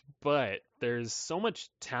execute. But there's so much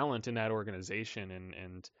talent in that organization,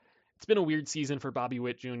 and it's been a weird season for Bobby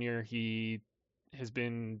Witt Jr. He has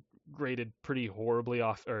been graded pretty horribly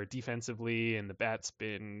off or defensively, and the bat's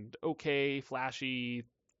been okay, flashy.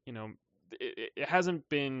 You know, it hasn't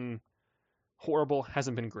been horrible,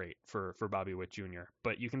 hasn't been great for Bobby Witt Jr.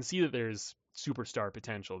 But you can see that there's superstar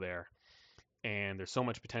potential there, and there's so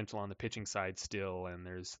much potential on the pitching side still. And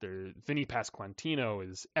there's Vinny Pasquantino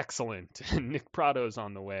is excellent, and Nick Prado's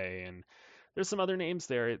on the way, and there's some other names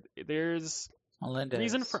there. There's reason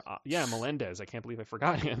Melendez. for yeah, Melendez. I can't believe I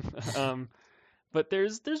forgot him. But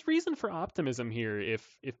there's reason for optimism here if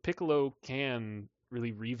Piccolo can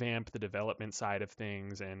really revamp the development side of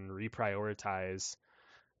things and reprioritize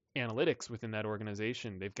analytics within that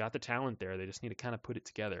organization. They've got the talent there. They just need to kind of put it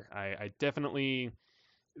together. I definitely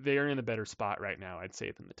they are in a better spot right now, I'd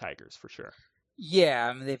say, than the Tigers for sure. Yeah,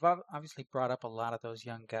 I mean they've obviously brought up a lot of those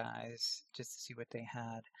young guys just to see what they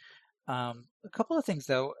had. A couple of things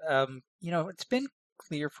though. It's been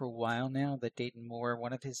clear for a while now that Dayton Moore,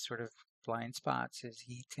 one of his sort of blind spots is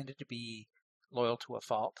he tended to be loyal to a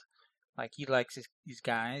fault. Like he likes his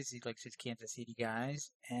guys, he likes his Kansas City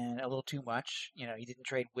guys, and a little too much. He didn't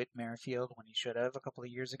trade Whit Merrifield when he should have a couple of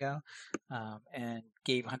years ago, and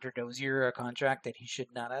gave Hunter Dozier a contract that he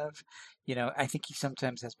should not have. I think he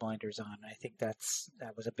sometimes has blinders on. I think that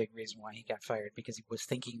was a big reason why he got fired because he was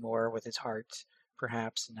thinking more with his heart,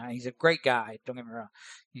 perhaps. Now he's a great guy. Don't get me wrong;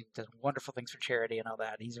 he does wonderful things for charity and all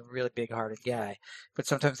that. He's a really big-hearted guy, but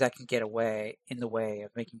sometimes that can get in the way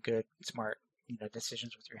of making good, smart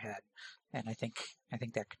decisions with your head. And I think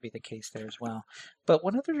that could be the case there as well. But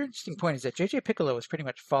one other interesting point is that JJ Piccolo has pretty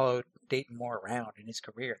much followed Dayton Moore around in his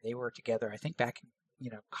career. They were together, I think, back in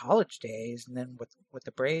college days, and then with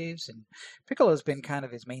the Braves. And Piccolo's been kind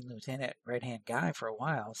of his main lieutenant, right hand guy for a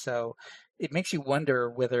while. So it makes you wonder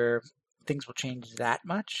whether things will change that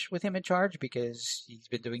much with him in charge because he's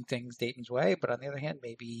been doing things Dayton's way. But on the other hand,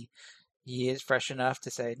 maybe he is fresh enough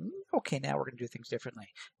to say, okay, now we're going to do things differently.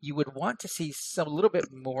 You would want to see a little bit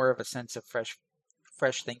more of a sense of fresh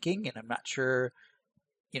thinking, and I'm not sure,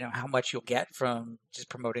 how much you'll get from just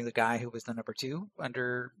promoting the guy who was the number 2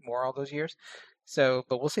 under Moore all those years. So,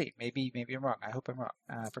 but we'll see. Maybe I'm wrong. I hope I'm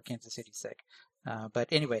wrong for Kansas City's sake. But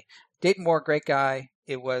anyway, Dayton Moore, great guy.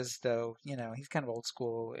 It was though, he's kind of old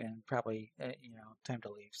school and probably, time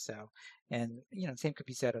to leave. So, and same could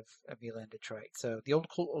be said of Vila in Detroit. So the old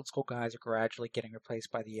school guys are gradually getting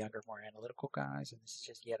replaced by the younger, more analytical guys, and this is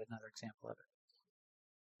just yet another example of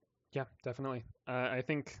it. Yeah, definitely. I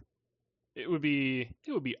think it would be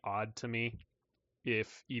odd to me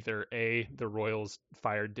if either A, the Royals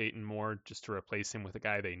fired Dayton Moore just to replace him with a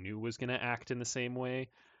guy they knew was going to act in the same way,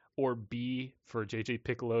 or B, for JJ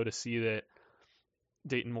Piccolo to see that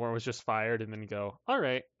Dayton Moore was just fired and then go, all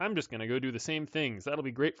right, I'm just going to go do the same things. That'll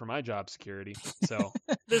be great for my job security. So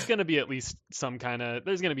there's going to be at least there's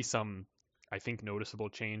going to be some, I think, noticeable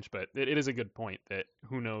change, but it is a good point that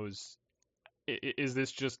who knows, is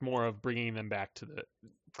this just more of bringing them back to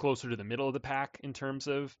closer to the middle of the pack in terms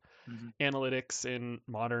of analytics and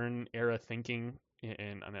modern era thinking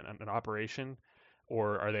in an operation,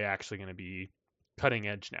 or are they actually going to be cutting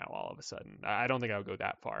edge now all of a sudden? I don't think I would go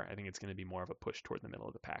that far. I think it's going to be more of a push toward the middle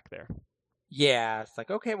of the pack there. Yeah, it's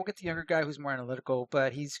like, okay, we'll get the younger guy who's more analytical,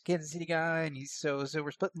 but he's a Kansas City guy, and he's so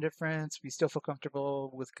we're splitting the difference. We still feel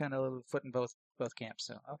comfortable with kind of a foot in both camps.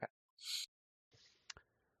 So okay.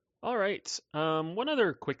 All right. One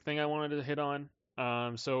other quick thing I wanted to hit on.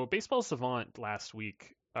 So Baseball Savant last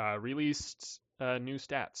week released new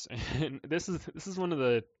stats, and this is one of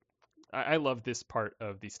the I love this part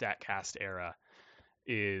of the Statcast era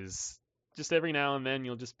is just every now and then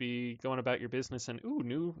you'll just be going about your business and ooh,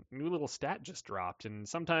 new little stat just dropped. And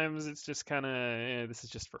sometimes it's just kind of this is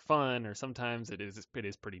just for fun, or sometimes it is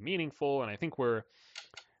pretty meaningful. And I think we're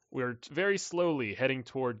very slowly heading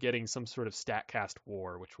toward getting some sort of Statcast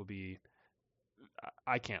war, which will be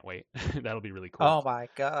I can't wait. That'll be really cool. Oh my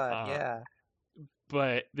God, Uh, yeah.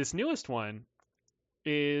 but this newest one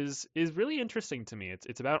is really interesting to me.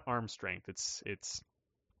 It's about arm strength.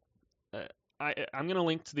 Uh, I'm gonna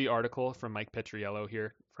link to the article from Mike Petriello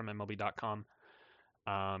here from MLB.com.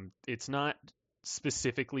 It's not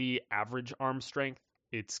specifically average arm strength.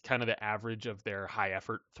 It's kind of the average of their high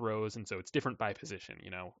effort throws, and so it's different by position.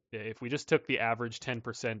 You know, if we just took the average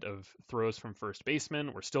 10% of throws from first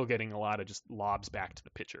baseman, we're still getting a lot of just lobs back to the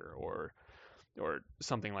pitcher or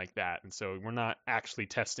something like that. And so we're not actually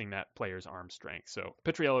testing that player's arm strength. So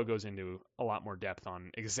Petriello goes into a lot more depth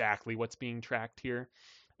on exactly what's being tracked here.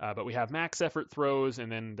 But we have max effort throws,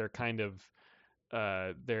 and then they're kind of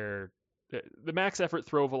their the max effort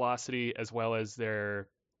throw velocity as well as their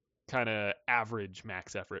kind of average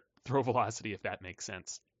max effort throw velocity, if that makes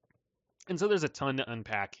sense. And so there's a ton to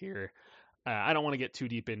unpack here. I don't want to get too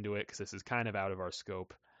deep into it because this is kind of out of our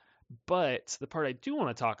scope. But the part I do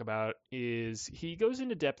want to talk about is he goes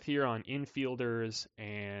into depth here on infielders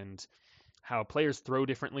and how players throw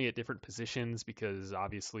differently at different positions because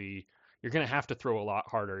obviously you're going to have to throw a lot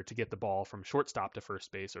harder to get the ball from shortstop to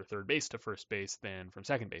first base or third base to first base than from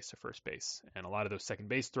second base to first base. And a lot of those second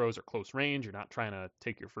base throws are close range. You're not trying to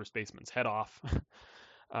take your first baseman's head off.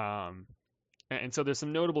 um, and so there's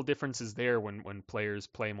some notable differences there when players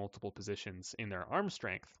play multiple positions in their arm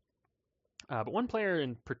strength. But one player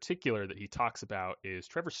in particular that he talks about is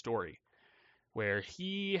Trevor Story, where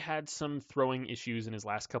he had some throwing issues in his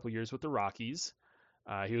last couple years with the Rockies.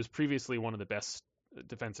 He was previously one of the best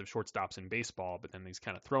defensive shortstops in baseball, but then these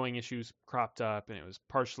kind of throwing issues cropped up, and it was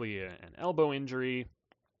partially an elbow injury.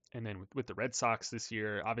 And then with the Red Sox this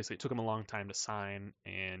year, obviously it took him a long time to sign,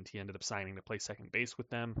 and he ended up signing to play second base with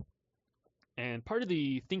them. And part of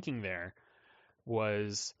the thinking there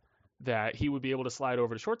was that he would be able to slide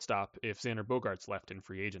over to shortstop if Xander Bogaerts left in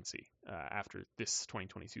free agency after this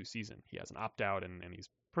 2022 season. He has an opt out, and he's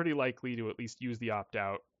pretty likely to at least use the opt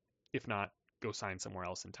out, if not go sign somewhere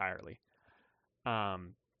else entirely.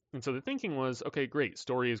 And so the thinking was, okay, great,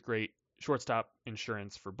 Story is great, shortstop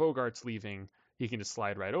insurance for Bogaerts leaving. He can just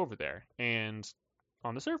slide right over there. And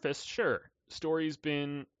on the surface, sure,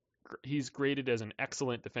 he's graded as an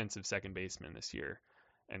excellent defensive second baseman this year.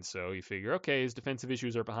 And so you figure, okay, his defensive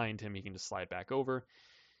issues are behind him. He can just slide back over.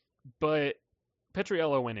 But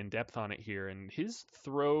Petriello went in depth on it here, and his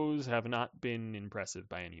throws have not been impressive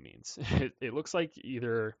by any means. It looks like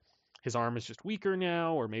either his arm is just weaker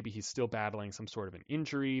now, or maybe he's still battling some sort of an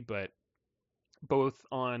injury. But both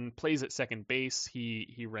on plays at second base,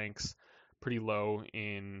 he ranks pretty low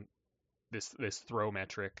in this throw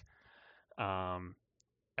metric,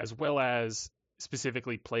 as well as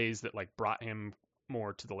specifically plays that like brought him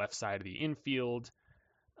more to the left side of the infield,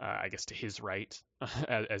 I guess to his right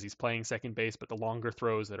as he's playing second base. But the longer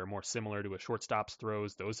throws that are more similar to a shortstop's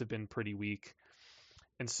throws, those have been pretty weak.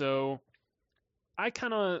 And so I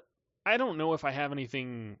don't know if I have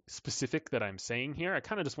anything specific that I'm saying here. I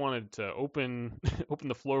kind of just wanted to open open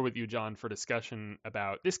the floor with you, John, for discussion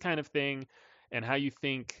about this kind of thing and how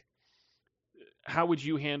would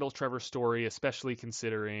you handle Trevor Story, especially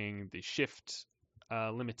considering the shift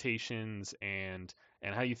limitations and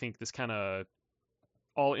how you think this kind of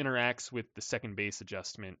all interacts with the second base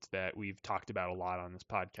adjustment that we've talked about a lot on this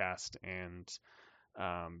podcast and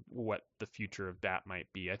what the future of that might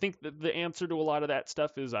be. I think the answer to a lot of that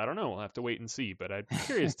stuff is I don't know. We'll have to wait and see. But I'd be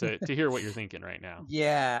curious to hear what you're thinking right now.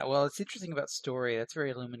 Yeah, well, it's interesting about Story. That's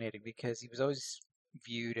very illuminating because he was always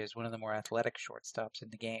viewed as one of the more athletic shortstops in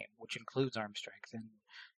the game, which includes arm strength. And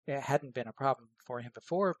it hadn't been a problem for him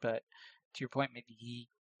before, but to your point, maybe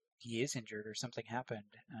he is injured or something happened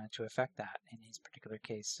to affect that in his particular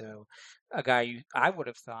case. So a guy I would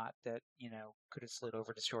have thought that, could have slid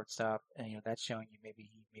over to shortstop, and, that's showing you maybe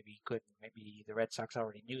he couldn't. Maybe the Red Sox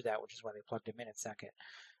already knew that, which is why they plugged him in at second.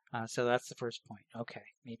 So that's the first point. Okay,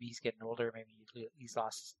 maybe he's getting older. Maybe he's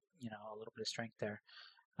lost, a little bit of strength there.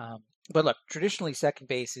 But look, traditionally second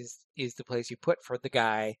base is the place you put for the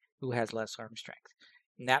guy who has less arm strength.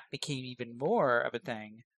 And that became even more of a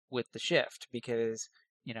thing with the shift because,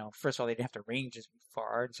 first of all, they didn't have to range as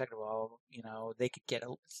far. And second of all, they could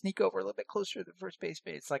sneak over a little bit closer to the first base.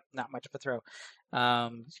 It's like not much of a throw.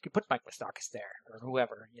 You could put Mike Moustakas there or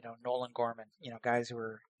whoever, Nolan Gorman, guys who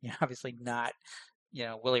are obviously not,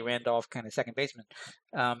 Willie Randolph kind of second baseman.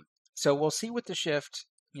 So we'll see with the shift,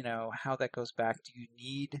 how that goes back. Do you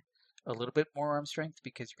need a little bit more arm strength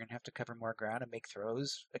because you're going to have to cover more ground and make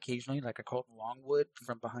throws occasionally, like a Colton Longwood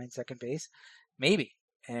from behind second base, maybe.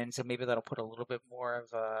 And so maybe that'll put a little bit more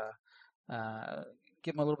of a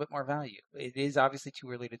give them a little bit more value. It is obviously too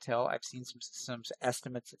early to tell. I've seen some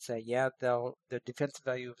estimates that say, yeah, the defensive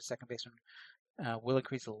value of a second baseman will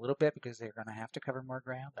increase a little bit because they're going to have to cover more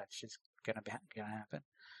ground. That's just going to happen.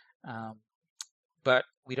 But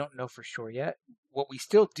we don't know for sure yet. What we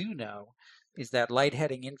still do know is that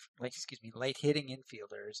light-hitting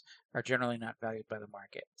infielders are generally not valued by the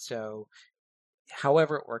market. So,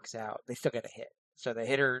 however it works out, they still get a hit. So the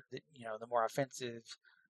hitter, the more offensive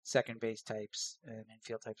second base types and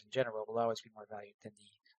infield types in general will always be more valued than the,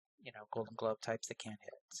 Golden Glove types that can't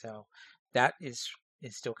hit. So that is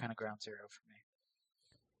still kind of ground zero for me.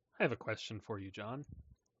 I have a question for you, John.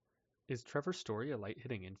 Is Trevor Story a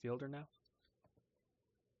light-hitting infielder now?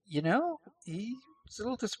 He was a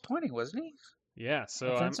little disappointing, wasn't he? Yeah,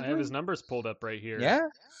 so I have his numbers pulled up right here. Yeah.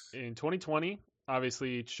 In 2020,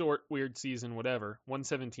 obviously short, weird season, whatever.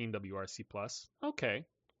 117 WRC plus. Okay.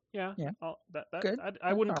 Yeah. Yeah. Good.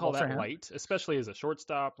 I wouldn't call that light, especially as a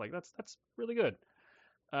shortstop. Like that's really good.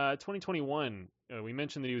 2021, we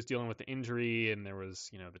mentioned that he was dealing with the injury, and there was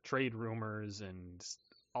the trade rumors and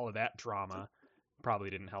all of that drama. Probably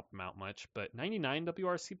didn't help him out much. But 99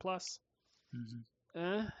 WRC plus. Mm-hmm.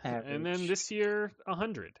 And then this year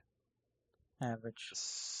 100. Average.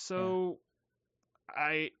 So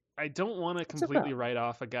I don't want to completely write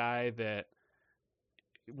off a guy that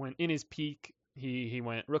when in his peak he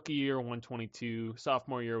went rookie year 122,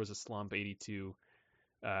 sophomore year was a slump 82,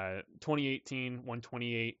 2018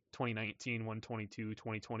 128, 2019 122,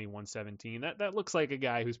 2020 117. That looks like a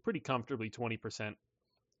guy who's pretty comfortably 20%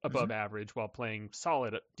 above average while playing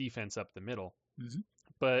solid defense up the middle. Mm-hmm.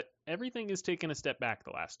 But everything has taken a step back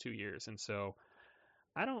the last 2 years, and so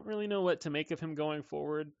I don't really know what to make of him going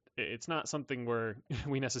forward. It's not something where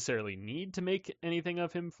we necessarily need to make anything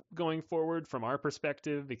of him going forward from our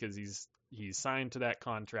perspective because he's signed to that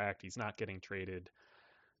contract. He's not getting traded,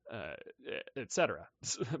 etc.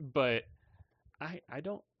 But I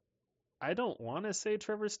don't want to say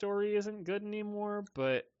Trevor Story isn't good anymore,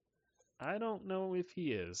 but I don't know if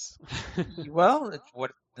he is. Well, it's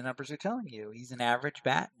what the numbers are telling you. He's an average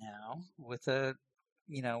bat now with with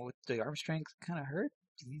the arm strength kind of hurt.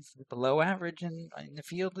 He's below average in the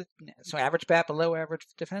field. So average bat, below average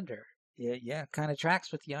defender. Yeah, kind of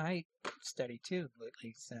tracks with the eye study too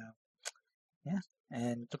lately. So, yeah,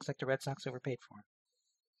 and looks like the Red Sox overpaid for him.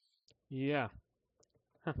 Yeah.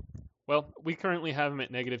 Huh. Well, we currently have him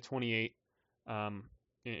at negative 28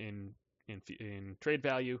 in trade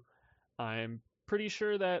value. I'm pretty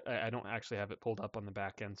sure that I don't actually have it pulled up on the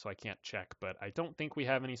back end, so I can't check, but I don't think we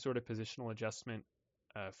have any sort of positional adjustment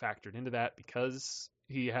factored into that because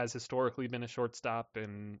he has historically been a shortstop,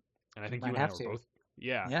 and I think you and I were both,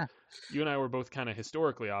 you and I were both kind of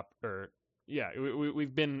historically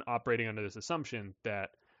we've been operating under this assumption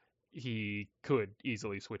that he could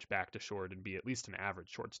easily switch back to short and be at least an average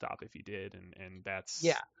shortstop if he did, and that's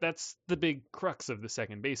the big crux of the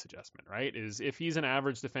second base adjustment, right? Is if he's an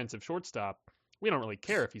average defensive shortstop, we don't really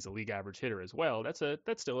care if he's a league average hitter as well. That's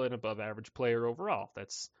still an above average player overall.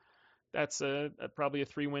 That's probably a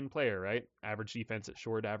 3-win player, right? Average defense at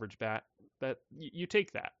short, average bat. That you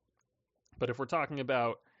take that. But if we're talking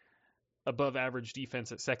about above average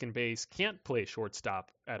defense at second base, can't play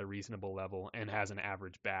shortstop at a reasonable level, and has an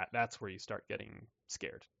average bat, that's where you start getting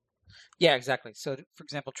scared. Yeah, exactly. So, for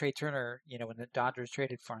example, Trey Turner, when the Dodgers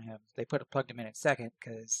traded for him, they plugged him in at second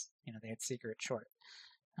because they had Seager at short.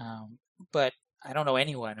 But I don't know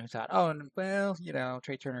anyone who thought,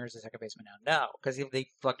 Trey Turner is a second baseman now. No, because they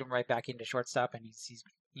plugged him right back into shortstop, and he's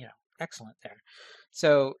excellent there.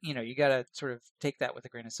 So, you got to sort of take that with a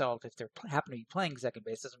grain of salt. If they happen to be playing second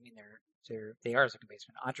base, doesn't mean they are a second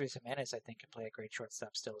baseman. Andres Gimenez, I think, can play a great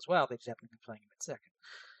shortstop still as well. They just happen to be playing him at second.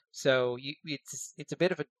 So it's a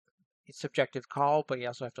bit of a subjective call, but you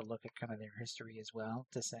also have to look at kind of their history as well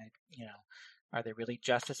to say, are they really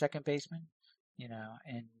just a second baseman?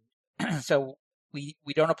 And so we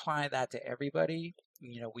don't apply that to everybody.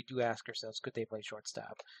 We do ask ourselves, could they play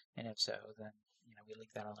shortstop? And if so, then we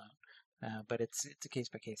leave that alone. But it's a case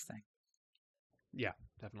by case thing. Yeah,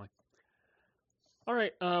 definitely. All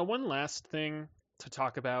right, one last thing to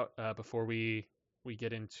talk about before we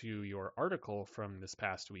get into your article from this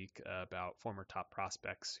past week about former top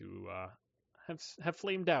prospects who have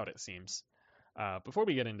flamed out, it seems. Before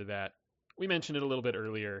we get into that, we mentioned it a little bit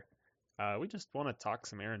earlier. We just want to talk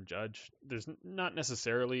some Aaron Judge. There's not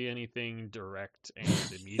necessarily anything direct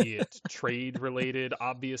and immediate trade related,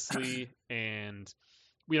 obviously, and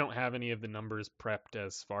we don't have any of the numbers prepped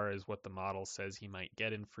as far as what the model says he might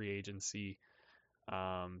get in free agency.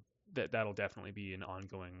 That'll definitely be an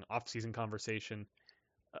ongoing offseason conversation.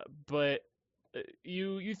 But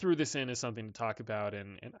you threw this in as something to talk about,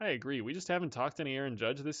 and I agree. We just haven't talked any Aaron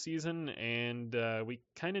Judge this season, and we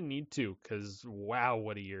kind of need to, because wow,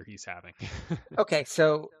 what a year he's having. Okay,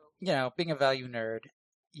 so being a value nerd,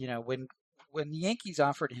 when the Yankees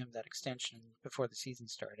offered him that extension before the season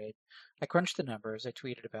started, I crunched the numbers. I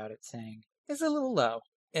tweeted about it saying it's a little low,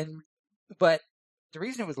 but the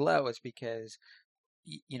reason it was low is because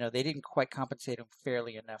they didn't quite compensate him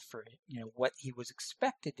fairly enough for what he was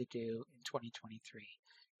expected to do in 2023.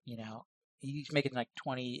 He's making like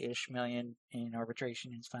 20-ish million in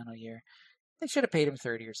arbitration in his final year. They should have paid him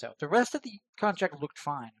 30 or so. The rest of the contract looked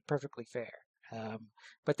fine, perfectly fair.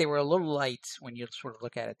 But they were a little light when you sort of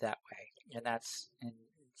look at it that way. And it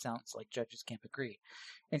sounds like judges can't agree.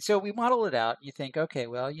 And so we model it out. You think, okay,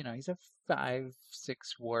 well, he's a 5-6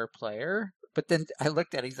 WAR player. But then I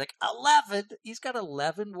looked at it, he's like 11. He's got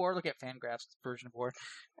 11 WAR. Look at Fangraph's version of WAR.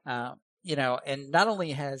 And not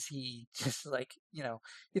only has he just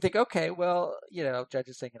you think, okay, well, judge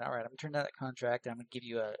is thinking, all right, I'm going to turn down that contract. And I'm going to give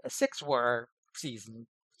you a 6 WAR season.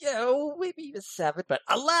 Maybe even 7, but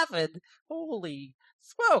 11. Holy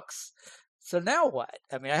smokes. So now what?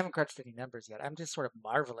 I mean, I haven't crunched any numbers yet. I'm just sort of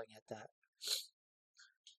marveling at that.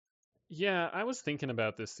 Yeah, I was thinking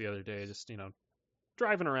about this the other day, just,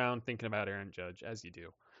 driving around thinking about Aaron Judge, as you do.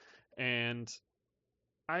 And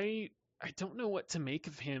I don't know what to make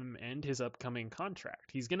of him and his upcoming contract.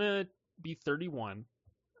 He's going to be 31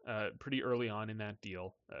 pretty early on in that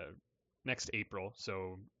deal, next April.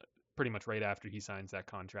 So pretty much right after he signs that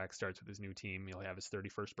contract, starts with his new team, he'll have his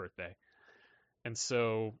 31st birthday. And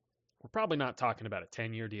so we're probably not talking about a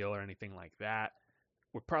 10-year deal or anything like that.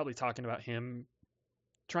 We're probably talking about him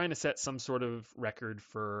trying to set some sort of record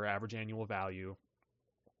for average annual value,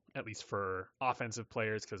 at least for offensive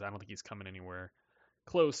players, because I don't think he's coming anywhere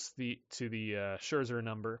close to the Scherzer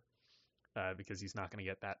number, because he's not going to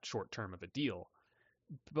get that short term of a deal.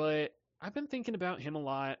 But I've been thinking about him a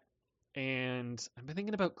lot, and I've been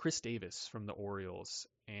thinking about Chris Davis from the Orioles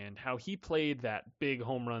and how he played that big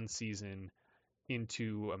home run season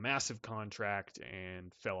into a massive contract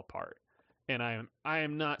and fell apart. And I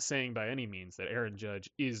am not saying by any means that Aaron Judge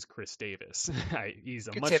is Chris Davis. He's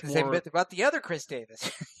a Could much say the same more about the other Chris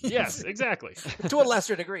Davis. Yes, exactly. To a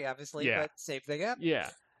lesser degree, obviously, Yeah. but same thing. Yeah,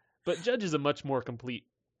 but Judge is a much more complete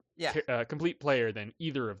complete player than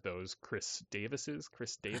either of those Chris Davises.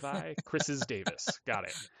 Chris's Davis. Got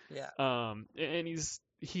it. Yeah. And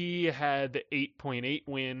he had the 8.8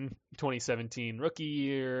 win 2017 rookie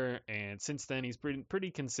year, and since then he's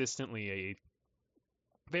pretty consistently a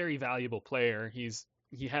very valuable player.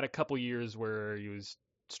 He had a couple years where he was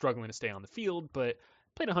struggling to stay on the field, but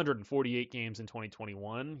played 148 games in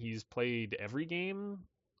 2021. He's played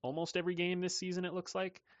almost every game this season, it looks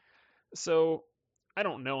like. So I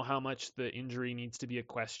don't know how much the injury needs to be a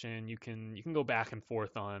question. You can go back and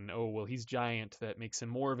forth on, oh, well, he's giant, that makes him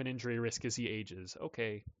more of an injury risk as he ages.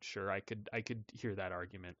 Okay, sure, I could hear that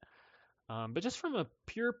argument. But just from a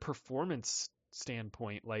pure performance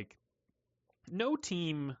standpoint, no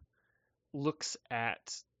team looks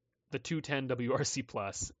at the 210 WRC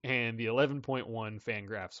plus and the 11.1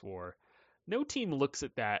 Fangraphs WAR. No team looks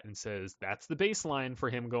at that and says, that's the baseline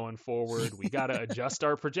for him going forward. We got to adjust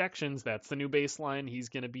our projections. That's the new baseline. He's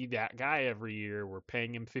going to be that guy every year. We're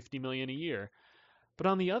paying him $50 million a year. But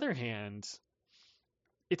on the other hand,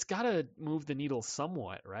 it's got to move the needle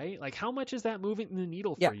somewhat, right? How much is that moving the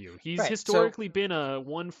needle for you? He's historically been a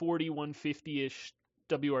 140, 150-ish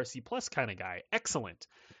WRC plus kind of guy. Excellent.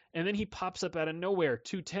 And then he pops up out of nowhere,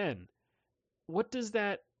 210. What does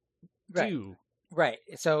that do? Right.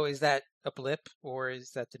 So is that a blip, or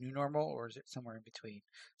is that the new normal, or is it somewhere in between?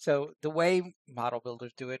 So the way model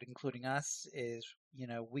builders do it, including us, is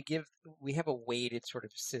we have a weighted sort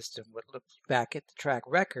of system. We look back at the track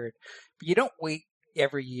record, but you don't weight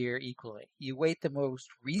every year equally. You weight the most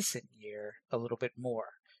recent year a little bit more,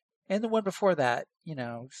 and the one before that,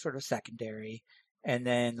 sort of secondary, and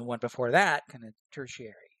then the one before that kind of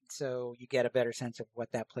tertiary. So you get a better sense of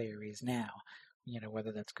what that player is now,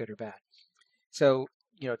 whether that's good or bad. So,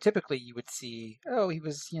 typically you would see, he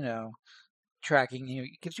was, tracking,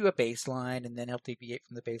 it gives you a baseline, and then he'll deviate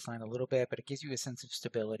from the baseline a little bit, but it gives you a sense of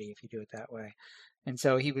stability if you do it that way. And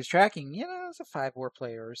so he was tracking, as a 5 WAR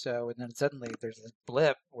player or so, and then suddenly there's this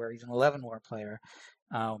blip where he's an 11 WAR player.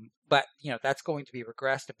 But, that's going to be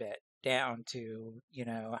regressed a bit down to,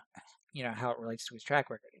 how it relates to his track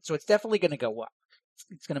record. So it's definitely going to go up.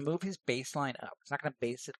 it's going to move his baseline up. It's not going to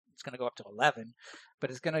base it. It's going to go up to 11, but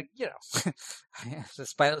it's going to, it's a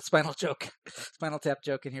spinal joke, spinal tap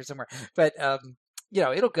joke in here somewhere. But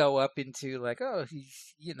it'll go up into like, oh,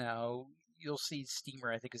 he's, you'll see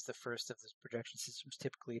Steamer, I think, is the first of the projection systems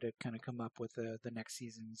typically to kind of come up with the next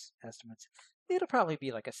season's estimates. It'll probably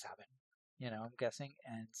be like a 7, I'm guessing.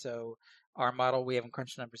 And so our model, we haven't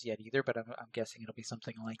crunched numbers yet either, but I'm guessing it'll be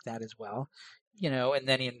something like that as well. And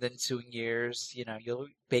then in the ensuing years, you'll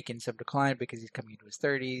bake in some decline because he's coming into his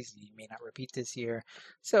 30s. He may not repeat this year.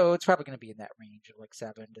 So it's probably going to be in that range of like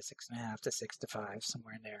 7 to 6.5 to 6 to 5,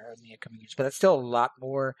 somewhere in there in the upcoming years. But that's still a lot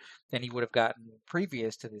more than he would have gotten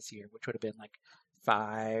previous to this year, which would have been like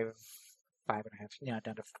 5, 5.5,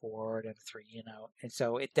 down to 4, down to 3, And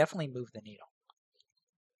so it definitely moved the needle.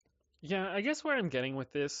 Yeah, I guess where I'm getting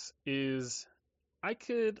with this is I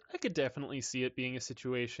could definitely see it being a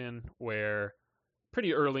situation where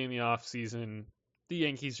pretty early in the offseason, the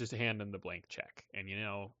Yankees just hand him the blank check. And,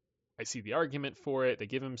 I see the argument for it. They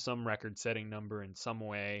give him some record setting number in some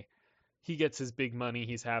way. He gets his big money.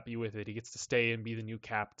 He's happy with it. He gets to stay and be the new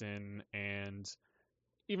captain. And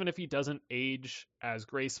even if he doesn't age as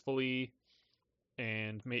gracefully,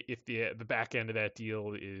 and if the back end of that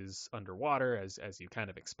deal is underwater, as you kind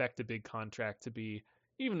of expect a big contract to be,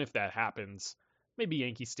 even if that happens, maybe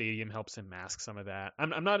Yankee Stadium helps him mask some of that.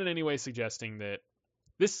 I'm not in any way suggesting that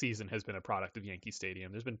this season has been a product of Yankee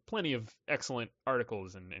Stadium. There's been plenty of excellent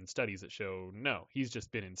articles and studies that show no, he's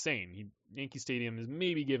just been insane. Yankee Stadium has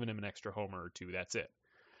maybe given him an extra homer or two. That's it.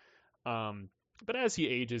 But as he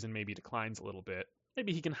ages and maybe declines a little bit,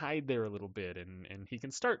 maybe he can hide there a little bit and he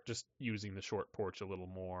can start just using the short porch a little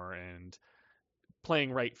more and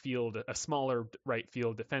playing right field, a smaller right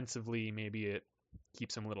field defensively. Maybe it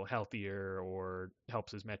keeps him a little healthier or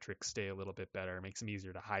helps his metrics stay a little bit better, makes him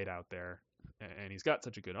easier to hide out there. And he's got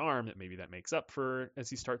such a good arm that maybe that makes up for as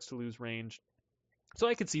he starts to lose range. So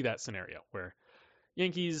I could see that scenario where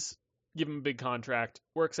Yankees give him a big contract,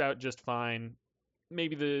 works out just fine.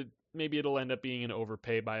 Maybe it'll end up being an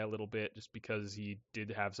overpay by a little bit just because he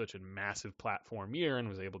did have such a massive platform year and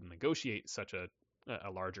was able to negotiate such a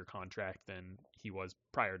larger contract than he was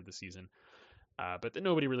prior to the season. But that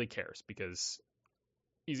nobody really cares because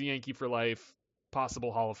he's a Yankee for life,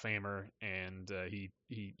 possible Hall of Famer, and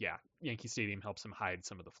Yankee Stadium helps him hide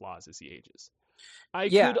some of the flaws as he ages. I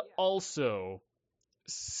could also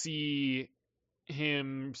see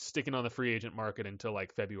him sticking on the free agent market until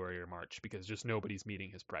like February or March because just nobody's meeting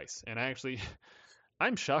his price. And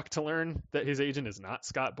I'm shocked to learn that his agent is not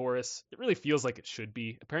Scott Boras. It really feels like it should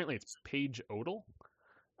be. Apparently it's Paige Odell.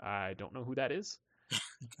 I don't know who that is,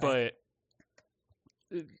 but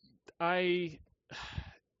I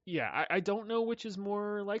don't know which is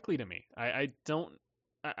more likely to me.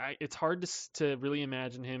 It's hard to really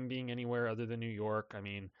imagine him being anywhere other than New York. I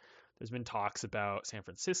mean, there's been talks about San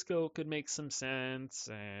Francisco could make some sense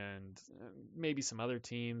and maybe some other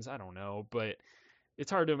teams. I don't know, but it's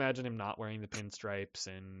hard to imagine him not wearing the pinstripes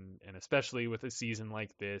and especially with a season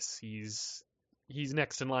like this, he's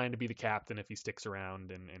next in line to be the captain if he sticks around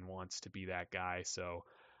and wants to be that guy. So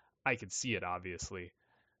I could see it obviously,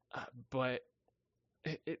 but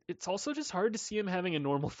it's also just hard to see him having a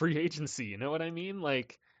normal free agency. You know what I mean?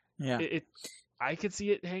 Like, I could see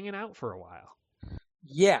it hanging out for a while.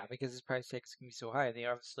 Yeah, because his price tag is going to be so high. They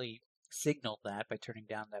obviously signaled that by turning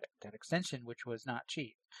down that extension, which was not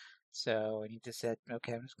cheap. So, and he just said,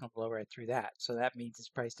 okay, I'm just going to blow right through that. So that means his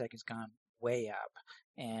price tag has gone way up.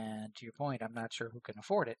 And to your point, I'm not sure who can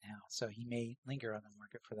afford it now. So he may linger on the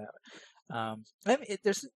market for that.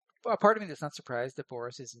 There's a part of me that's not surprised that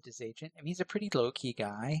Boras isn't his agent. I mean, he's a pretty low-key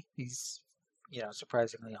guy. He's,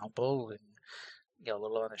 surprisingly humble and, a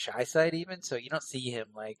little on the shy side even. So you don't see him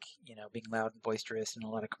like, being loud and boisterous in a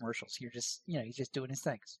lot of commercials. You're just, he's just doing his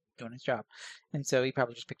things, doing his job. And so he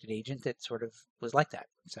probably just picked an agent that sort of was like that.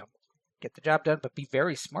 So get the job done, but be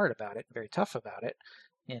very smart about it, very tough about it,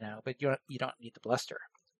 but you don't need the bluster.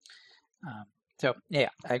 So yeah,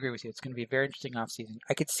 I agree with you. It's going to be a very interesting offseason.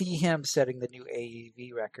 I could see him setting the new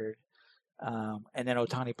AAV record, and then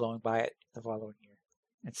Ohtani blowing by it the following year.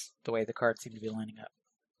 It's the way the cards seem to be lining up.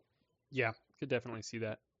 Yeah, could definitely see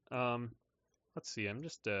that. Let's see. I'm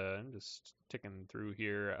just ticking through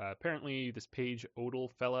here. Apparently, this Paige Odell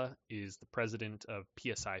fella is the president of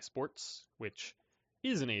PSI Sports, which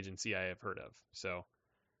is an agency I have heard of. So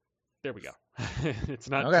there we go. It's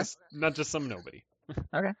not just some nobody.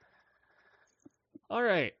 Okay. All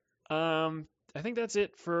right. I think that's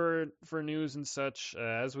it for news and such.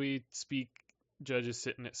 As we speak, Judge is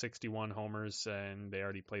sitting at 61 homers, and they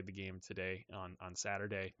already played the game today on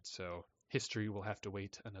Saturday. So history will have to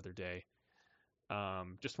wait another day.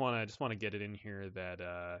 Just want to get it in here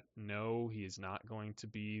that no, he is not going to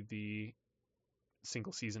be the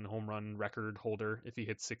single season home run record holder if he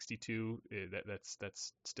hits 62.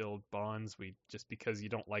 That's still Bonds. We just because you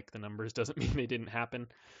don't like the numbers doesn't mean they didn't happen.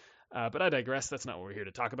 But I digress. That's not what we're here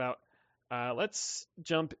to talk about. Let's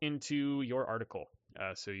jump into your article.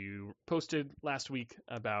 So you posted last week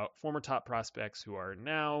about former top prospects who are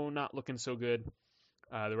now not looking so good.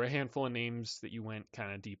 There were a handful of names that you went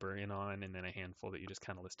kind of deeper in on, and then a handful that you just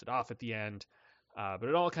kind of listed off at the end. But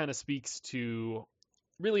it all kind of speaks to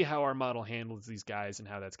really how our model handles these guys and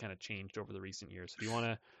how that's kind of changed over the recent years. So do you want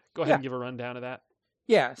to go ahead Yeah. and give a rundown of that?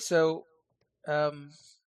 Yeah. So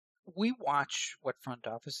we watch what front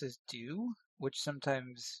offices do, which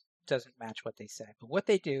sometimes doesn't match what they say. But what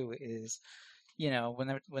they do is,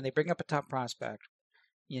 when they bring up a top prospect,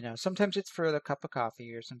 sometimes it's for the cup of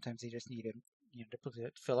coffee, or sometimes they just need him,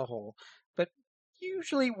 to fill a hole. But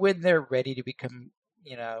usually, when they're ready to become,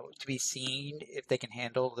 to be seen, if they can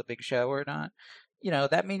handle the big show or not,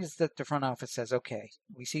 that means that the front office says, "Okay,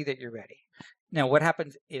 we see that you're ready." Now, what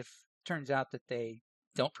happens if it turns out that they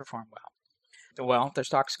don't perform well? Well, their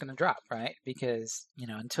stock's going to drop, right? Because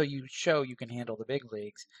until you show you can handle the big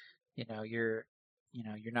leagues, you're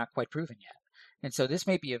you're not quite proven yet. And so this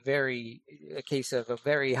may be a case of a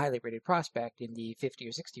very highly rated prospect in the 50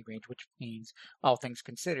 or 60 range, which means all things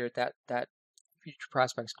considered that future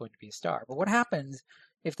prospect is going to be a star. But what happens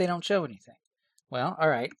if they don't show anything? Well, all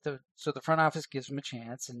right. So the front office gives them a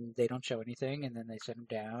chance, and they don't show anything, and then they send them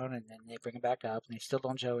down, and then they bring them back up, and they still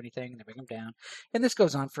don't show anything, and they bring them down, and this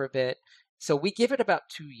goes on for a bit. So we give it about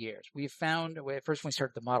 2 years. We found at first when we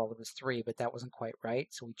started the model it was 3, but that wasn't quite right,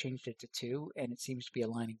 so we changed it to 2, and it seems to be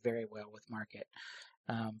aligning very well with market.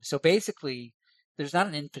 So basically, there's not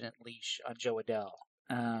an infinite leash on Jo Adell.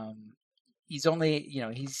 He's only,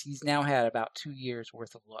 he's now had about 2 years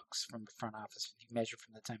worth of looks from the front office if you measure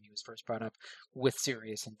from the time he was first brought up with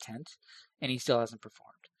serious intent, and he still hasn't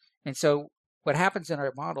performed. And so what happens in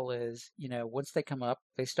our model is, once they come up,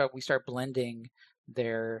 we start blending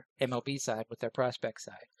their MLB side with their prospect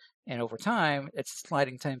side. And over time, it's a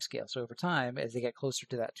sliding time scale. So over time, as they get closer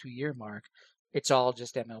to that 2-year mark, it's all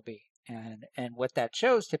just MLB. And what that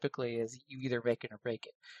shows typically is you either make it or break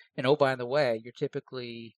it. And oh, by the way, you're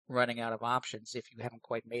typically running out of options if you haven't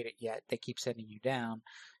quite made it yet. They keep sending you down.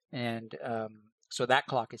 And so that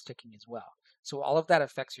clock is ticking as well. So all of that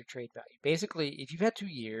affects your trade value. Basically, if you've had 2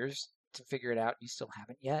 years to figure it out, you still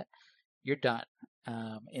haven't yet, you're done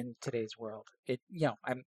in today's world.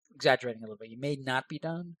 I'm exaggerating a little bit. You may not be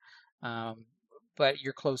done, but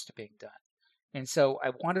you're close to being done. And so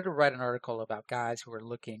I wanted to write an article about guys who are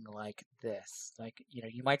looking like this. Like,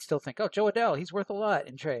 you might still think, oh, Jo Adell, he's worth a lot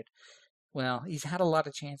in trade. Well, he's had a lot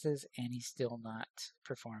of chances and he's still not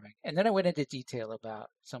performing. And then I went into detail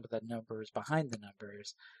about some of the numbers behind the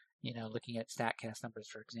numbers, looking at StatCast numbers,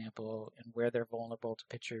 for example, and where they're vulnerable to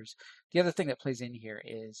pitchers. The other thing that plays in here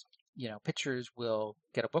is, pitchers will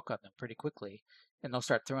get a book on them pretty quickly and they'll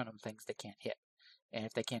start throwing them things they can't hit. And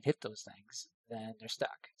if they can't hit those things, then they're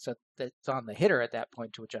stuck. So it's on the hitter at that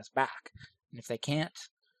point to adjust back. And if they can't,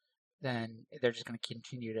 then they're just going to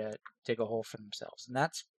continue to dig a hole for themselves. And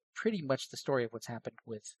that's pretty much the story of what's happened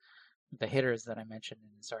with the hitters that I mentioned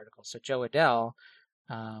in this article. So Jo Adell,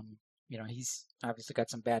 he's obviously got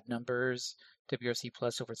some bad numbers. WRC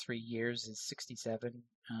plus over 3 years is 67.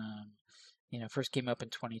 First came up in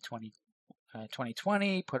 2020,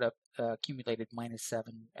 put up accumulated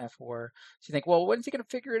 -7 F4. So you think, well, when's he going to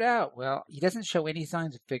figure it out? Well, he doesn't show any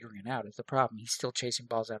signs of figuring it out. Is the problem? He's still chasing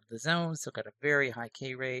balls out of the zone, still got a very high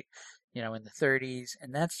K rate, in the 30s,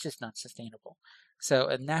 and that's just not sustainable. So,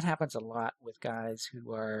 and that happens a lot with guys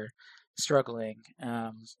who are struggling.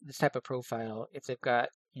 This type of profile, if they've got,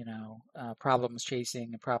 problems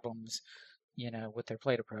chasing and problems, with their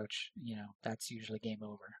plate approach, that's usually game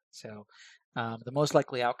over. So, the most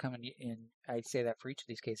likely outcome, I'd say that for each of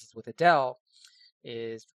these cases with Adell,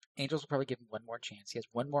 is Angels will probably give him one more chance. He has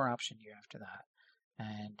one more option year after that.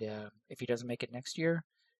 And if he doesn't make it next year,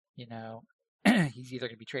 he's either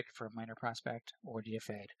going to be traded for a minor prospect or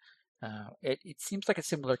DFA'd. It seems like a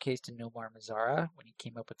similar case to Nomar Mazara when he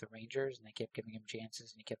came up with the Rangers and they kept giving him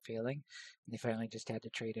chances and he kept failing. And they finally just had to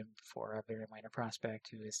trade him for a very minor prospect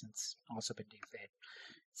who has since also been DFA'd.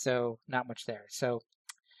 So not much there. So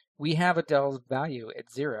we have Adell's value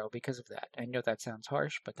at 0 because of that. I know that sounds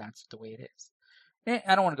harsh, but that's the way it is. And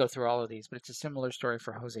I don't want to go through all of these, but it's a similar story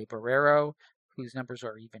for Jose Barrero, whose numbers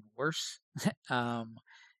are even worse.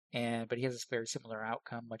 But he has a very similar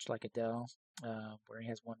outcome, much like Adell, where he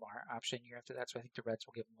has one more option year after that. So I think the Reds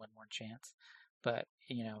will give him one more chance. But,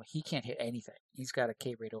 he can't hit anything. He's got a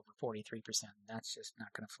K rate over 43%. And that's just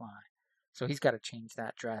not going to fly. So he's got to change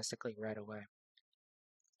that drastically right away.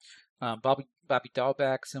 Bobby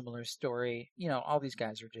Dahlbeck, similar story. All these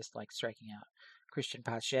guys are just like striking out. Christian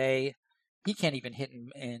Pache, he can't even hit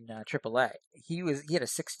in AAA. He had a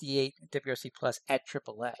 68 WRC plus at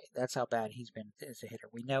AAA. That's how bad he's been as a hitter.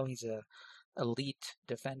 We know he's a elite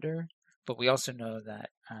defender, but we also know that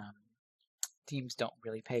teams don't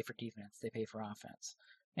really pay for defense; they pay for offense.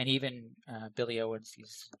 And even Billy Owens,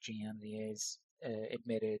 he's GM of the A's,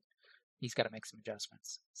 admitted he's got to make some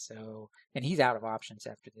adjustments. So, and he's out of options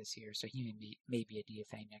after this year, so he may be a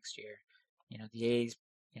DFA next year. The A's,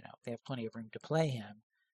 they have plenty of room to play him,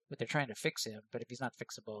 but they're trying to fix him. But if he's not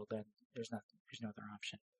fixable, then there's no other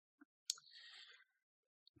option.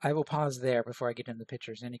 I will pause there before I get into the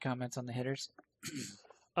pitchers. Any comments on the hitters?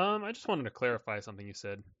 I just wanted to clarify something you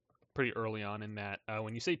said pretty early on in that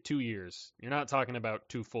when you say 2 years, you're not talking about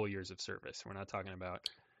 2 full years of service. We're not talking about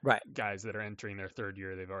right guys that are entering their 3rd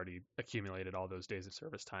year. They've already accumulated all those days of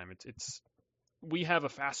service time. It's we have a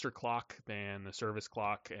faster clock than the service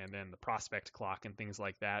clock and then the prospect clock and things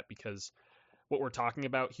like that, because what we're talking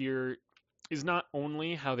about here is not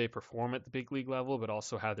only how they perform at the big league level, but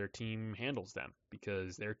also how their team handles them,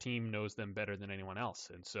 because their team knows them better than anyone else.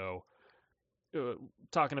 And so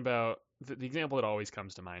talking about the example that always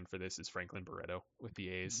comes to mind for this is Franklin Barreto with the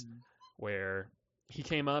A's, where he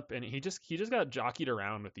came up and he just got jockeyed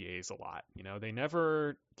around with the A's a lot. They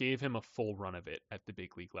never gave him a full run of it at the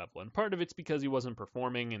big league level. And part of it's because he wasn't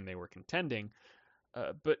performing and they were contending.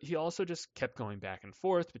 But he also just kept going back and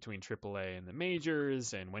forth between AAA and the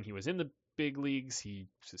majors. And when he was in the big leagues, he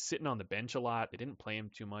was sitting on the bench a lot. They didn't play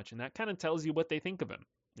him too much. And that kind of tells you what they think of him.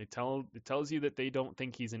 It tells you that they don't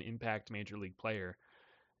think he's an impact major league player.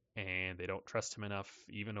 And they don't trust him enough,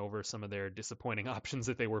 even over some of their disappointing options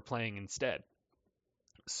that they were playing instead.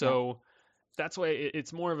 So that's why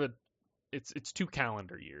it's more of it's 2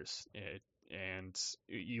 calendar years. And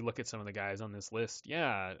you look at some of the guys on this list.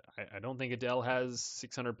 Yeah, I don't think Adell has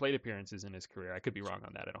 600 plate appearances in his career. I could be wrong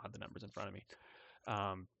on that. I don't have the numbers in front of me.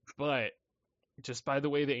 But just by the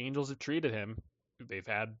way the Angels have treated him, they've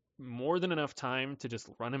had more than enough time to just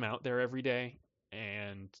run him out there every day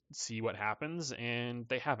and see what happens. And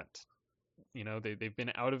they haven't. They've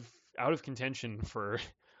been out of contention for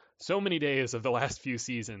so many days of the last few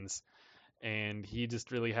seasons, and he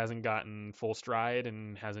just really hasn't gotten full stride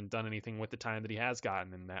and hasn't done anything with the time that he has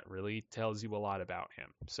gotten, and that really tells you a lot about him.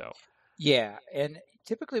 So yeah, and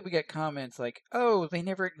typically we get comments like, "Oh, they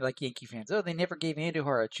never," like Yankee fans, "Oh, they never gave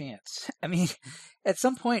Andujar a chance." I mean, at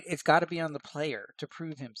some point, it's got to be on the player to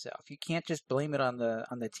prove himself. You can't just blame it on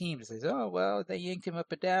the team to say, "Oh, well, they yanked him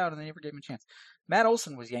up and down, and they never gave him a chance." Matt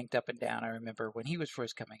Olson was yanked up and down. I remember when he was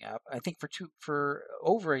first coming up. I think for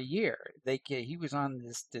over a year, he was on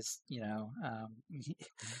this he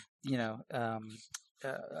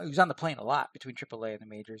was on the plane a lot between AAA and the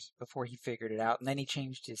majors before he figured it out, and then he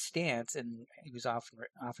changed his stance and he was off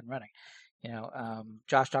and running.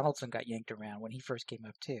 Josh Donaldson got yanked around when he first came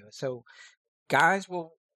up too. So guys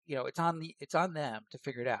will, it's on them to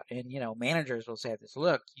figure it out, and managers will say this: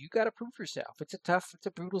 look, you got to prove yourself. It's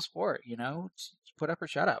a brutal sport. Put up or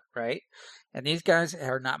shut up, right? And these guys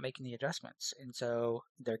are not making the adjustments, and so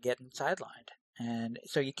they're getting sidelined. And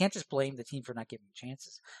so you can't just blame the team for not giving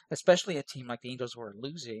chances, especially a team like the Angels who are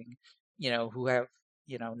losing, who have,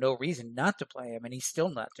 no reason not to play him, and he's still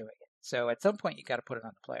not doing it. So at some point you got to put it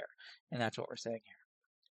on the player, and that's what we're saying here.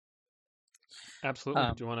 Absolutely.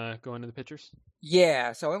 Do you want to go into the pitchers?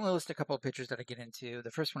 Yeah, so I'm going to list a couple of pitchers that I get into.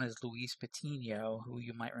 The first one is Luis Patino, who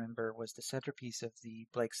you might remember was the centerpiece of the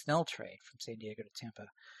Blake Snell trade from San Diego to Tampa.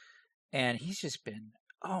 And he's just been,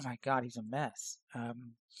 oh my God, he's a mess.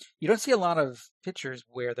 You don't see a lot of pitchers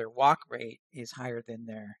where their walk rate is higher than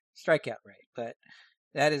their strikeout rate, but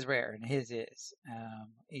that is rare, and his is.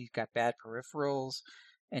 He's got bad peripherals,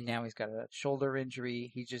 and now he's got a shoulder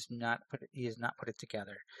injury. He has not put it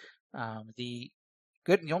together. The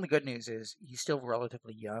only good news is he's still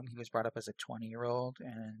relatively young. He was brought up as a 20-year-old,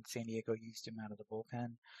 and San Diego used him out of the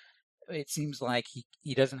bullpen. It seems like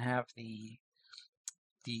he doesn't have the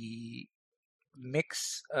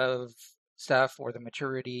mix of stuff or the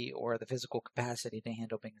maturity or the physical capacity to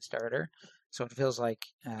handle being a starter. So it feels like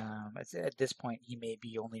at this point he may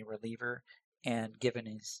be only a reliever, and given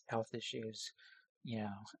his health issues,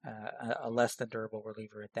 a less than durable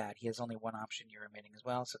reliever at that. He has only one option year remaining as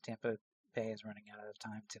well, so Tampa Bay is running out of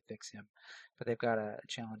time to fix him. But they've got a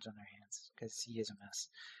challenge on their hands because he is a mess.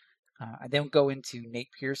 I then go into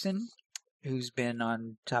Nate Pearson, who's been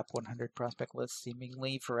on top 100 prospect lists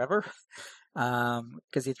seemingly forever,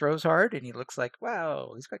 because he throws hard and he looks like,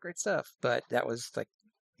 wow, he's got great stuff. But that was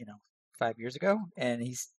 5 years ago, and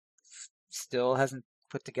he's still hasn't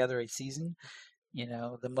put together a season.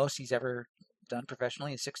 The most he's ever done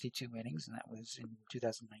professionally is 62 innings, and that was in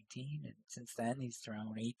 2019. And since then, he's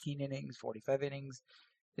thrown 18 innings, 45 innings.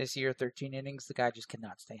 This year, 13 innings. The guy just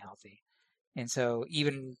cannot stay healthy. And so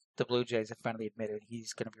even the Blue Jays have finally admitted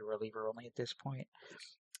he's going to be a reliever only at this point.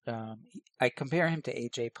 I compare him to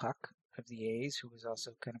A.J. Puck of the A's, who was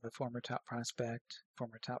also kind of a former top prospect,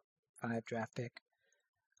 former top 5 draft pick,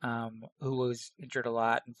 who was injured a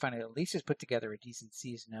lot and finally at least has put together a decent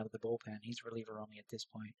season out of the bullpen. He's reliever only at this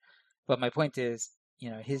point. But my point is,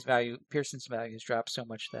 his value, Pearson's value has dropped so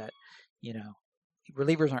much that,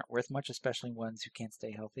 relievers aren't worth much, especially ones who can't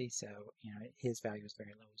stay healthy. So, his value is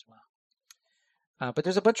very low as well. But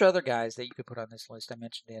there's a bunch of other guys that you could put on this list. I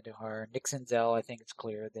mentioned Andujar. Nick Senzel, I think it's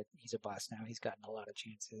clear that he's a bust now. He's gotten a lot of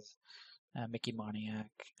chances. Mickey Moniak.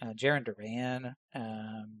 Jarren Duran.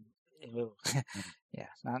 Yeah,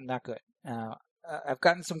 not good. I've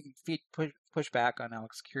gotten some pushback on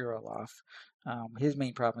Alex Kirilloff. His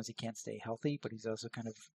main problem is he can't stay healthy, but he's also kind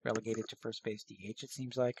of relegated to first base DH, it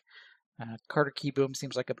seems like. Carter Kieboom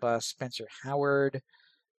seems like a bust. Spencer Howard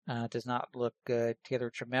does not look good.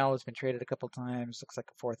 Taylor Trammell has been traded a couple times. Looks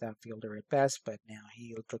like a fourth outfielder at best, but now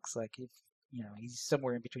he looks like he's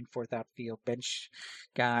somewhere in between fourth outfield bench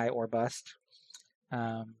guy or bust.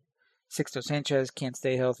 Sixto Sanchez can't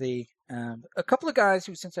stay healthy. A couple of guys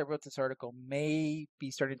who, since I wrote this article, may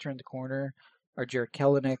be starting to turn the corner are Jared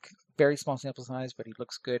Kelenic. Very small sample size, but he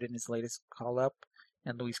looks good in his latest call-up.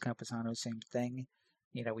 And Luis Campusano, same thing.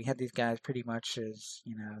 We had these guys pretty much as,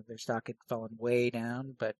 their stock had fallen way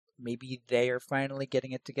down, but maybe they are finally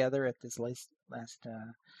getting it together at this their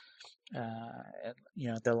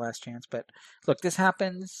last chance. But look, this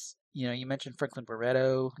happens. You mentioned Franklin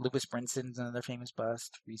Barreto, Lewis Brinson's another famous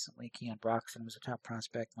bust recently. Keon Broxton was a top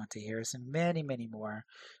prospect. Monte Harrison, many, many more.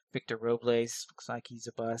 Victor Robles looks like he's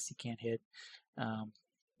a bust. He can't hit.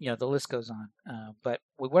 The list goes on. But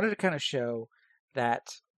we wanted to kind of show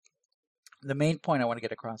that the main point I want to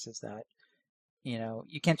get across is that,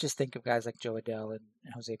 you can't just think of guys like Joe Adell and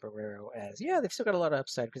Jose Barrero as, they've still got a lot of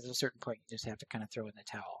upside, because at a certain point you just have to kind of throw in the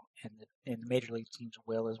towel. And the major league teams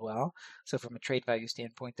will as well. So from a trade value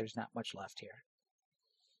standpoint, there's not much left here.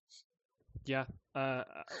 Yeah.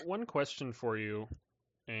 One question for you,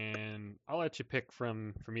 and I'll let you pick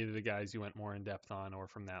from either the guys you went more in depth on or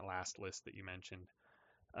from that last list that you mentioned.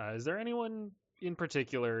 Is there anyone in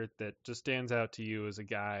particular that just stands out to you as a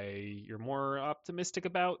guy you're more optimistic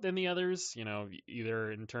about than the others?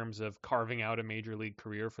 Either in terms of carving out a major league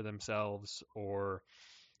career for themselves or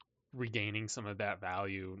regaining some of that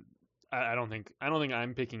value. I don't think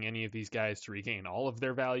I'm picking any of these guys to regain all of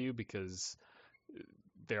their value, because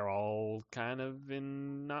they're all kind of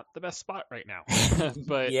in not the best spot right now.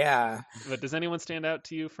 But yeah. But does anyone stand out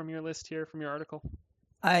to you from your list here, from your article?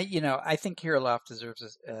 I think Kirilloff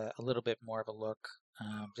deserves a little bit more of a look,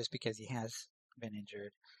 just because he has been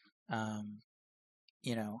injured.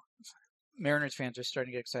 Mariners fans are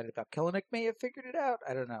starting to get excited about Kelenic. May have figured it out.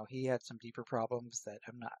 I don't know. He had some deeper problems that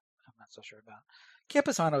I'm not so sure about.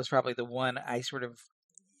 Campusano is probably the one I sort of,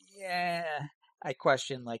 I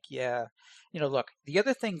question. Look, the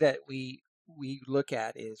other thing that we look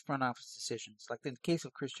at is front office decisions. Like in the case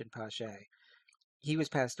of Christian Pache, he was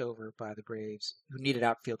passed over by the Braves, who needed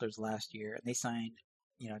outfielders last year, and they signed,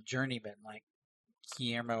 journeymen like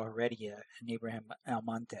Guillermo Heredia and Abraham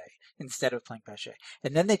Almonte instead of playing Pache.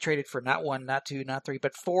 And then they traded for not one, not two, not three,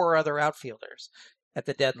 but 4 other outfielders at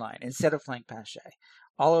the deadline instead of playing Pache.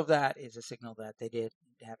 All of that is a signal that they didn't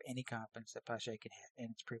have any confidence that Pache could hit,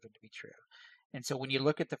 and it's proven to be true. And so when you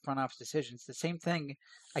look at the front office decisions, the same thing.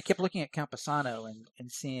 I kept looking at Campusano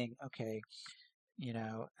and seeing, okay,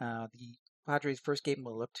 the Padres first gave him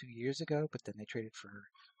a look 2 years ago, but then they traded for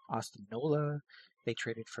Austin Nola. They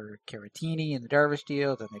traded for Caratini in the Darvish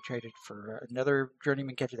deal. Then they traded for another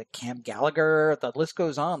journeyman catcher, like Cam Gallagher. The list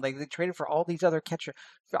goes on. They traded for all these other catchers.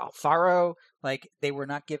 Alfaro, they were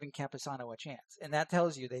not giving Campusano a chance. And that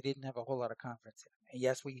tells you they didn't have a whole lot of confidence in him. And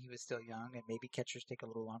yes, he was still young, and maybe catchers take a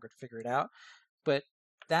little longer to figure it out. But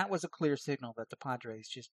that was a clear signal that the Padres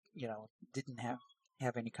just, didn't have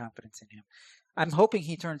any confidence in him. I'm hoping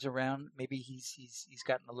he turns around. Maybe he's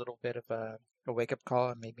gotten a little bit of a wake-up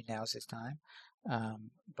call, and maybe now's his time.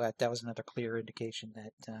 But that was another clear indication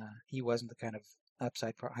that he wasn't the kind of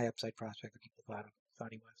high upside prospect that people thought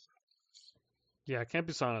he was. Yeah,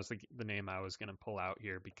 Campusano is the name I was going to pull out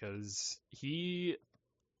here, because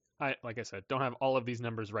like I said, don't have all of these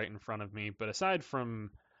numbers right in front of me, but aside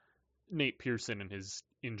from Nate Pearson and his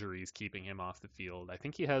injuries keeping him off the field, I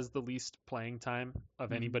think he has the least playing time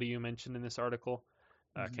of anybody you mentioned in this article.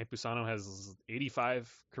 Campusano has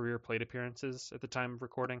 85 career plate appearances at the time of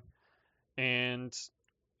recording. And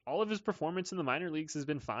all of his performance in the minor leagues has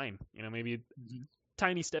been fine. Maybe a Hmm.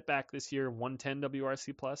 tiny step back this year, 110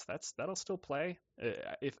 WRC plus. That'll still play.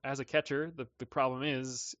 If as a catcher, the problem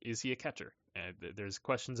is he a catcher? There's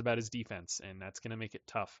questions about his defense, and that's going to make it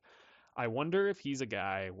tough. I wonder if he's a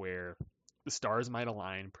guy where the stars might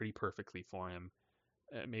align pretty perfectly for him.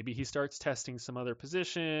 Maybe he starts testing some other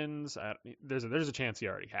positions. There's a chance he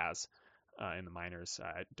already has in the minors.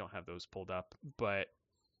 I don't have those pulled up, but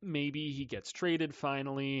maybe he gets traded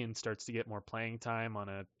finally and starts to get more playing time on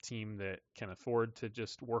a team that can afford to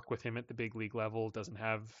just work with him at the big league level, doesn't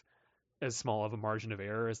have as small of a margin of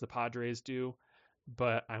error as the Padres do.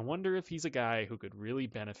 But I wonder if he's a guy who could really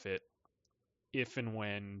benefit if and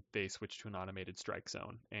when they switch to an automated strike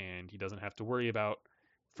zone and he doesn't have to worry about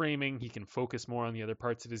framing. He can focus more on the other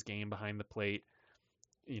parts of his game behind the plate.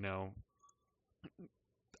 You know,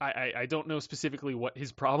 I don't know specifically what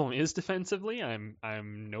his problem is defensively. I'm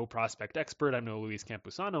no prospect expert. I'm no Luis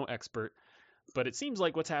Campusano expert. But it seems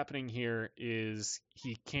like what's happening here is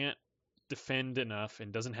he can't defend enough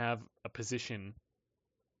and doesn't have a position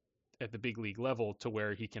at the big league level to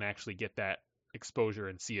where he can actually get that exposure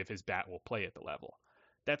and see if his bat will play at the level.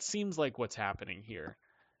 That seems like what's happening here.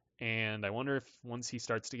 And I wonder if once he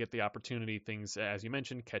starts to get the opportunity, things, as you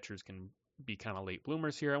mentioned, catchers can be kind of late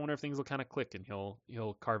bloomers here. I wonder if things will kind of click and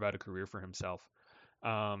he'll carve out a career for himself.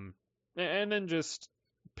 And then just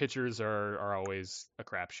pitchers are always a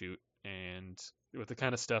crapshoot. And with the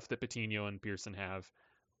kind of stuff that Patino and Pearson have,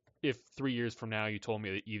 if 3 years from now you told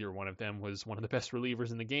me that either one of them was one of the best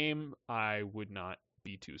relievers in the game, I would not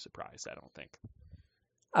be too surprised, I don't think.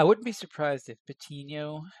 I wouldn't be surprised if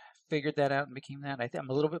Patino figured that out and became that. I'm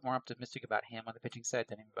a little bit more optimistic about him on the pitching side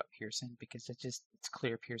than about Pearson because it's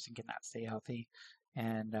clear Pearson cannot stay healthy,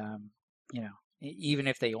 and even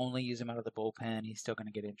if they only use him out of the bullpen, he's still going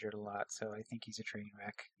to get injured a lot. So I think he's a train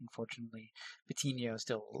wreck. Unfortunately, Patino is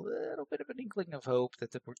still a little bit of an inkling of hope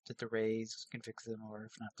that the Rays can fix them, or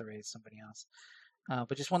if not the Rays, somebody else.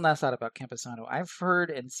 But just one last thought about Campusano. I've heard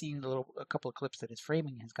and seen a couple of clips that his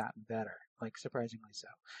framing has gotten better, like surprisingly so.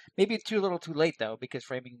 Maybe it's too little too late though, because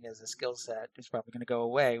framing as a skill set is probably going to go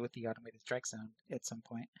away with the automated strike zone at some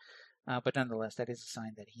point. But nonetheless, that is a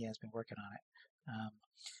sign that he has been working on it.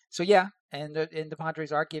 So yeah, and the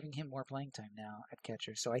Padres are giving him more playing time now at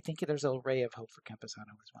catcher. So I think there's a ray of hope for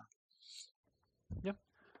Campusano as well. Yeah,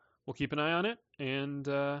 we'll keep an eye on it, and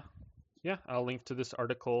yeah, I'll link to this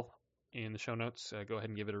article in the show notes. Go ahead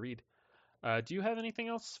and give it a read. Do you have anything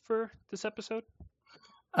else for this episode?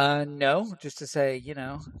 No, just to say,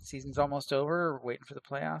 season's almost over. We're waiting for the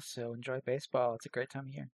playoffs, so enjoy baseball. It's a great time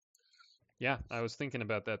of year. Yeah, I was thinking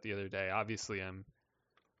about that the other day. Obviously,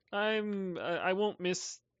 I won't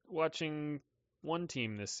miss watching one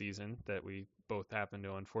team this season that we both happen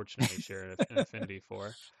to unfortunately share an affinity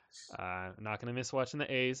for. I'm not going to miss watching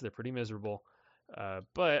the A's. They're pretty miserable.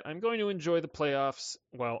 But I'm going to enjoy the playoffs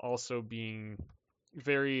while also being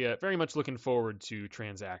very much looking forward to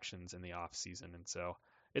transactions in the off season. And so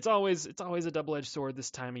it's always a double-edged sword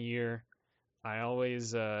this time of year. I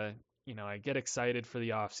always I get excited for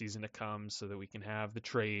the off season to come so that we can have the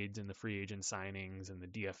trades and the free agent signings and the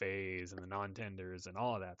DFAs and the non-tenders and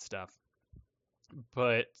all of that stuff.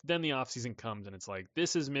 But then the off season comes and it's like,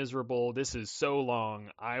 this is miserable. This is so long.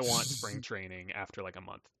 I want spring training after like a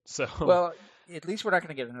month. So well, at least we're not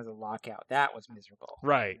going to get another lockout. That was miserable.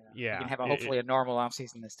 Right. Yeah. We can have hopefully a normal off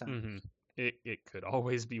season this time. Mm-hmm. It could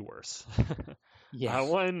always be worse. Yeah.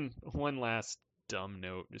 One last dumb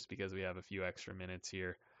note, just because we have a few extra minutes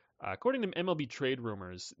here. According to MLB Trade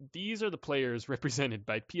Rumors, these are the players represented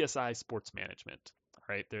by PSI Sports Management. All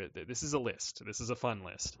right, this is a list. This is a fun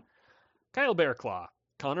list. Kyle Bearclaw,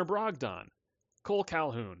 Connor Brogdon, Cole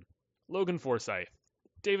Calhoun, Logan Forsythe,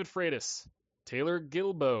 David Freitas, Taylor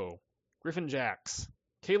Gilbo, Griffin Jacks,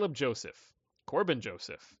 Caleb Joseph, Corbin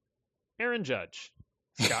Joseph, Aaron Judge,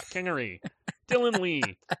 Scott Kingery, Dylan Lee,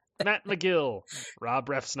 Matt McGill, Rob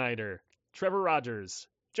Refsnyder, Trevor Rogers,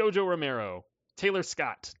 Jojo Romero, Taylor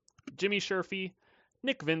Scott, Jimmy Sherfy,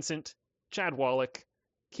 Nick Vincent, Chad Wallach,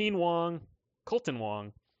 Keen Wong, Colton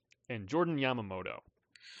Wong, and Jordan Yamamoto.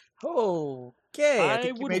 Okay, I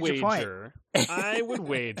think you made your point. I would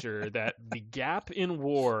wager that the gap in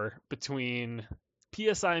WAR between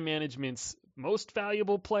PSI Management's most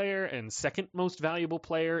valuable player and second most valuable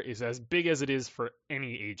player is as big as it is for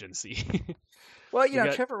any agency. Well,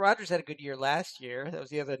 Trevor Rogers had a good year last year. That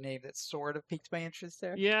was the other name that sort of piqued my interest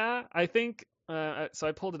there. Yeah, I think so.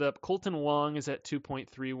 I pulled it up. Colton Wong is at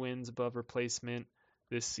 2.3 wins above replacement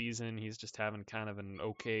this season. He's just having kind of an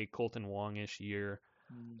okay Colton Wong-ish year.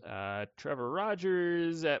 Trevor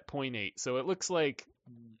Rogers at 0.8. So it looks like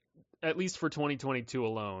at least for 2022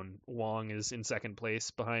 alone, Wong is in second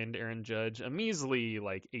place behind Aaron Judge, a measly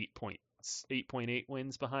like 8.8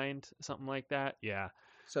 wins behind, something like that. Yeah,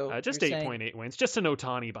 So just you're 8.8 wins, just an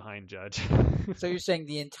Ohtani behind Judge. so you're saying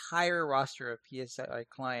the entire roster of PSI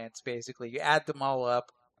clients, basically, you add them all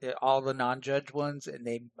up, all the non-Judge ones, and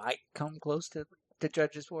they might come close to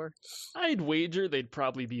Judge's WAR? I'd wager they'd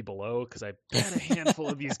probably be below because I bet a handful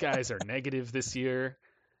of these guys are negative this year.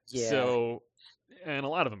 Yeah. So, and a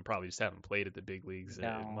lot of them probably just haven't played at the big leagues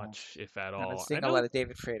No. much, if at I'm all. seeing a lot of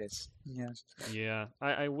David Freitas. Yeah. Yeah,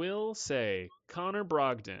 I will say Connor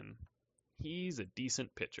Brogdon, he's a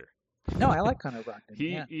decent pitcher. No, I like Connor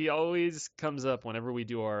Brogdon. He always comes up whenever we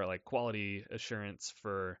do our like quality assurance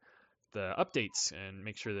for the updates and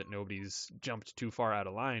make sure that nobody's jumped too far out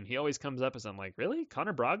of line. He always comes up as I'm like, really?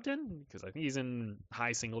 Connor Brogdon? Because I think he's in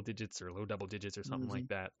high single digits or low double digits or something like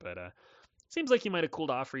that. But seems like he might have cooled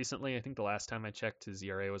off recently. I think the last time I checked, his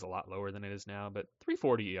ERA was a lot lower than it is now. But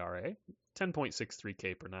 3.40 ERA, 10.63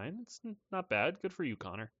 K per nine. It's not bad. Good for you,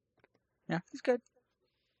 Connor. Yeah, he's good.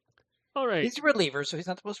 All right. He's a reliever, so he's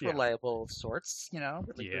not the most reliable of sorts.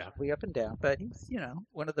 Relievers way up and down, but he's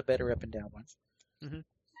one of the better up and down ones. Mm-hmm.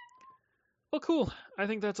 Well, cool. I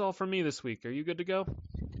think that's all from me this week. Are you good to go?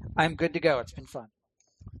 I'm good to go. It's been fun.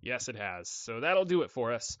 Yes, it has. So that'll do it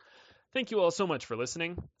for us. Thank you all so much for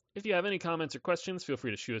listening. If you have any comments or questions, feel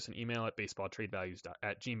free to shoot us an email at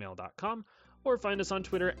baseballtradevalues@gmail.com or find us on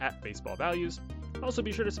Twitter @baseballvalues. Also,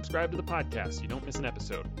 be sure to subscribe to the podcast so you don't miss an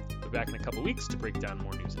episode. We'll be back in a couple weeks to break down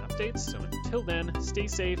more news and updates. So until then, stay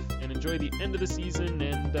safe and enjoy the end of the season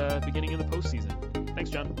and beginning of the postseason. Thanks,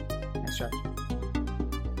 John. Thanks, Josh.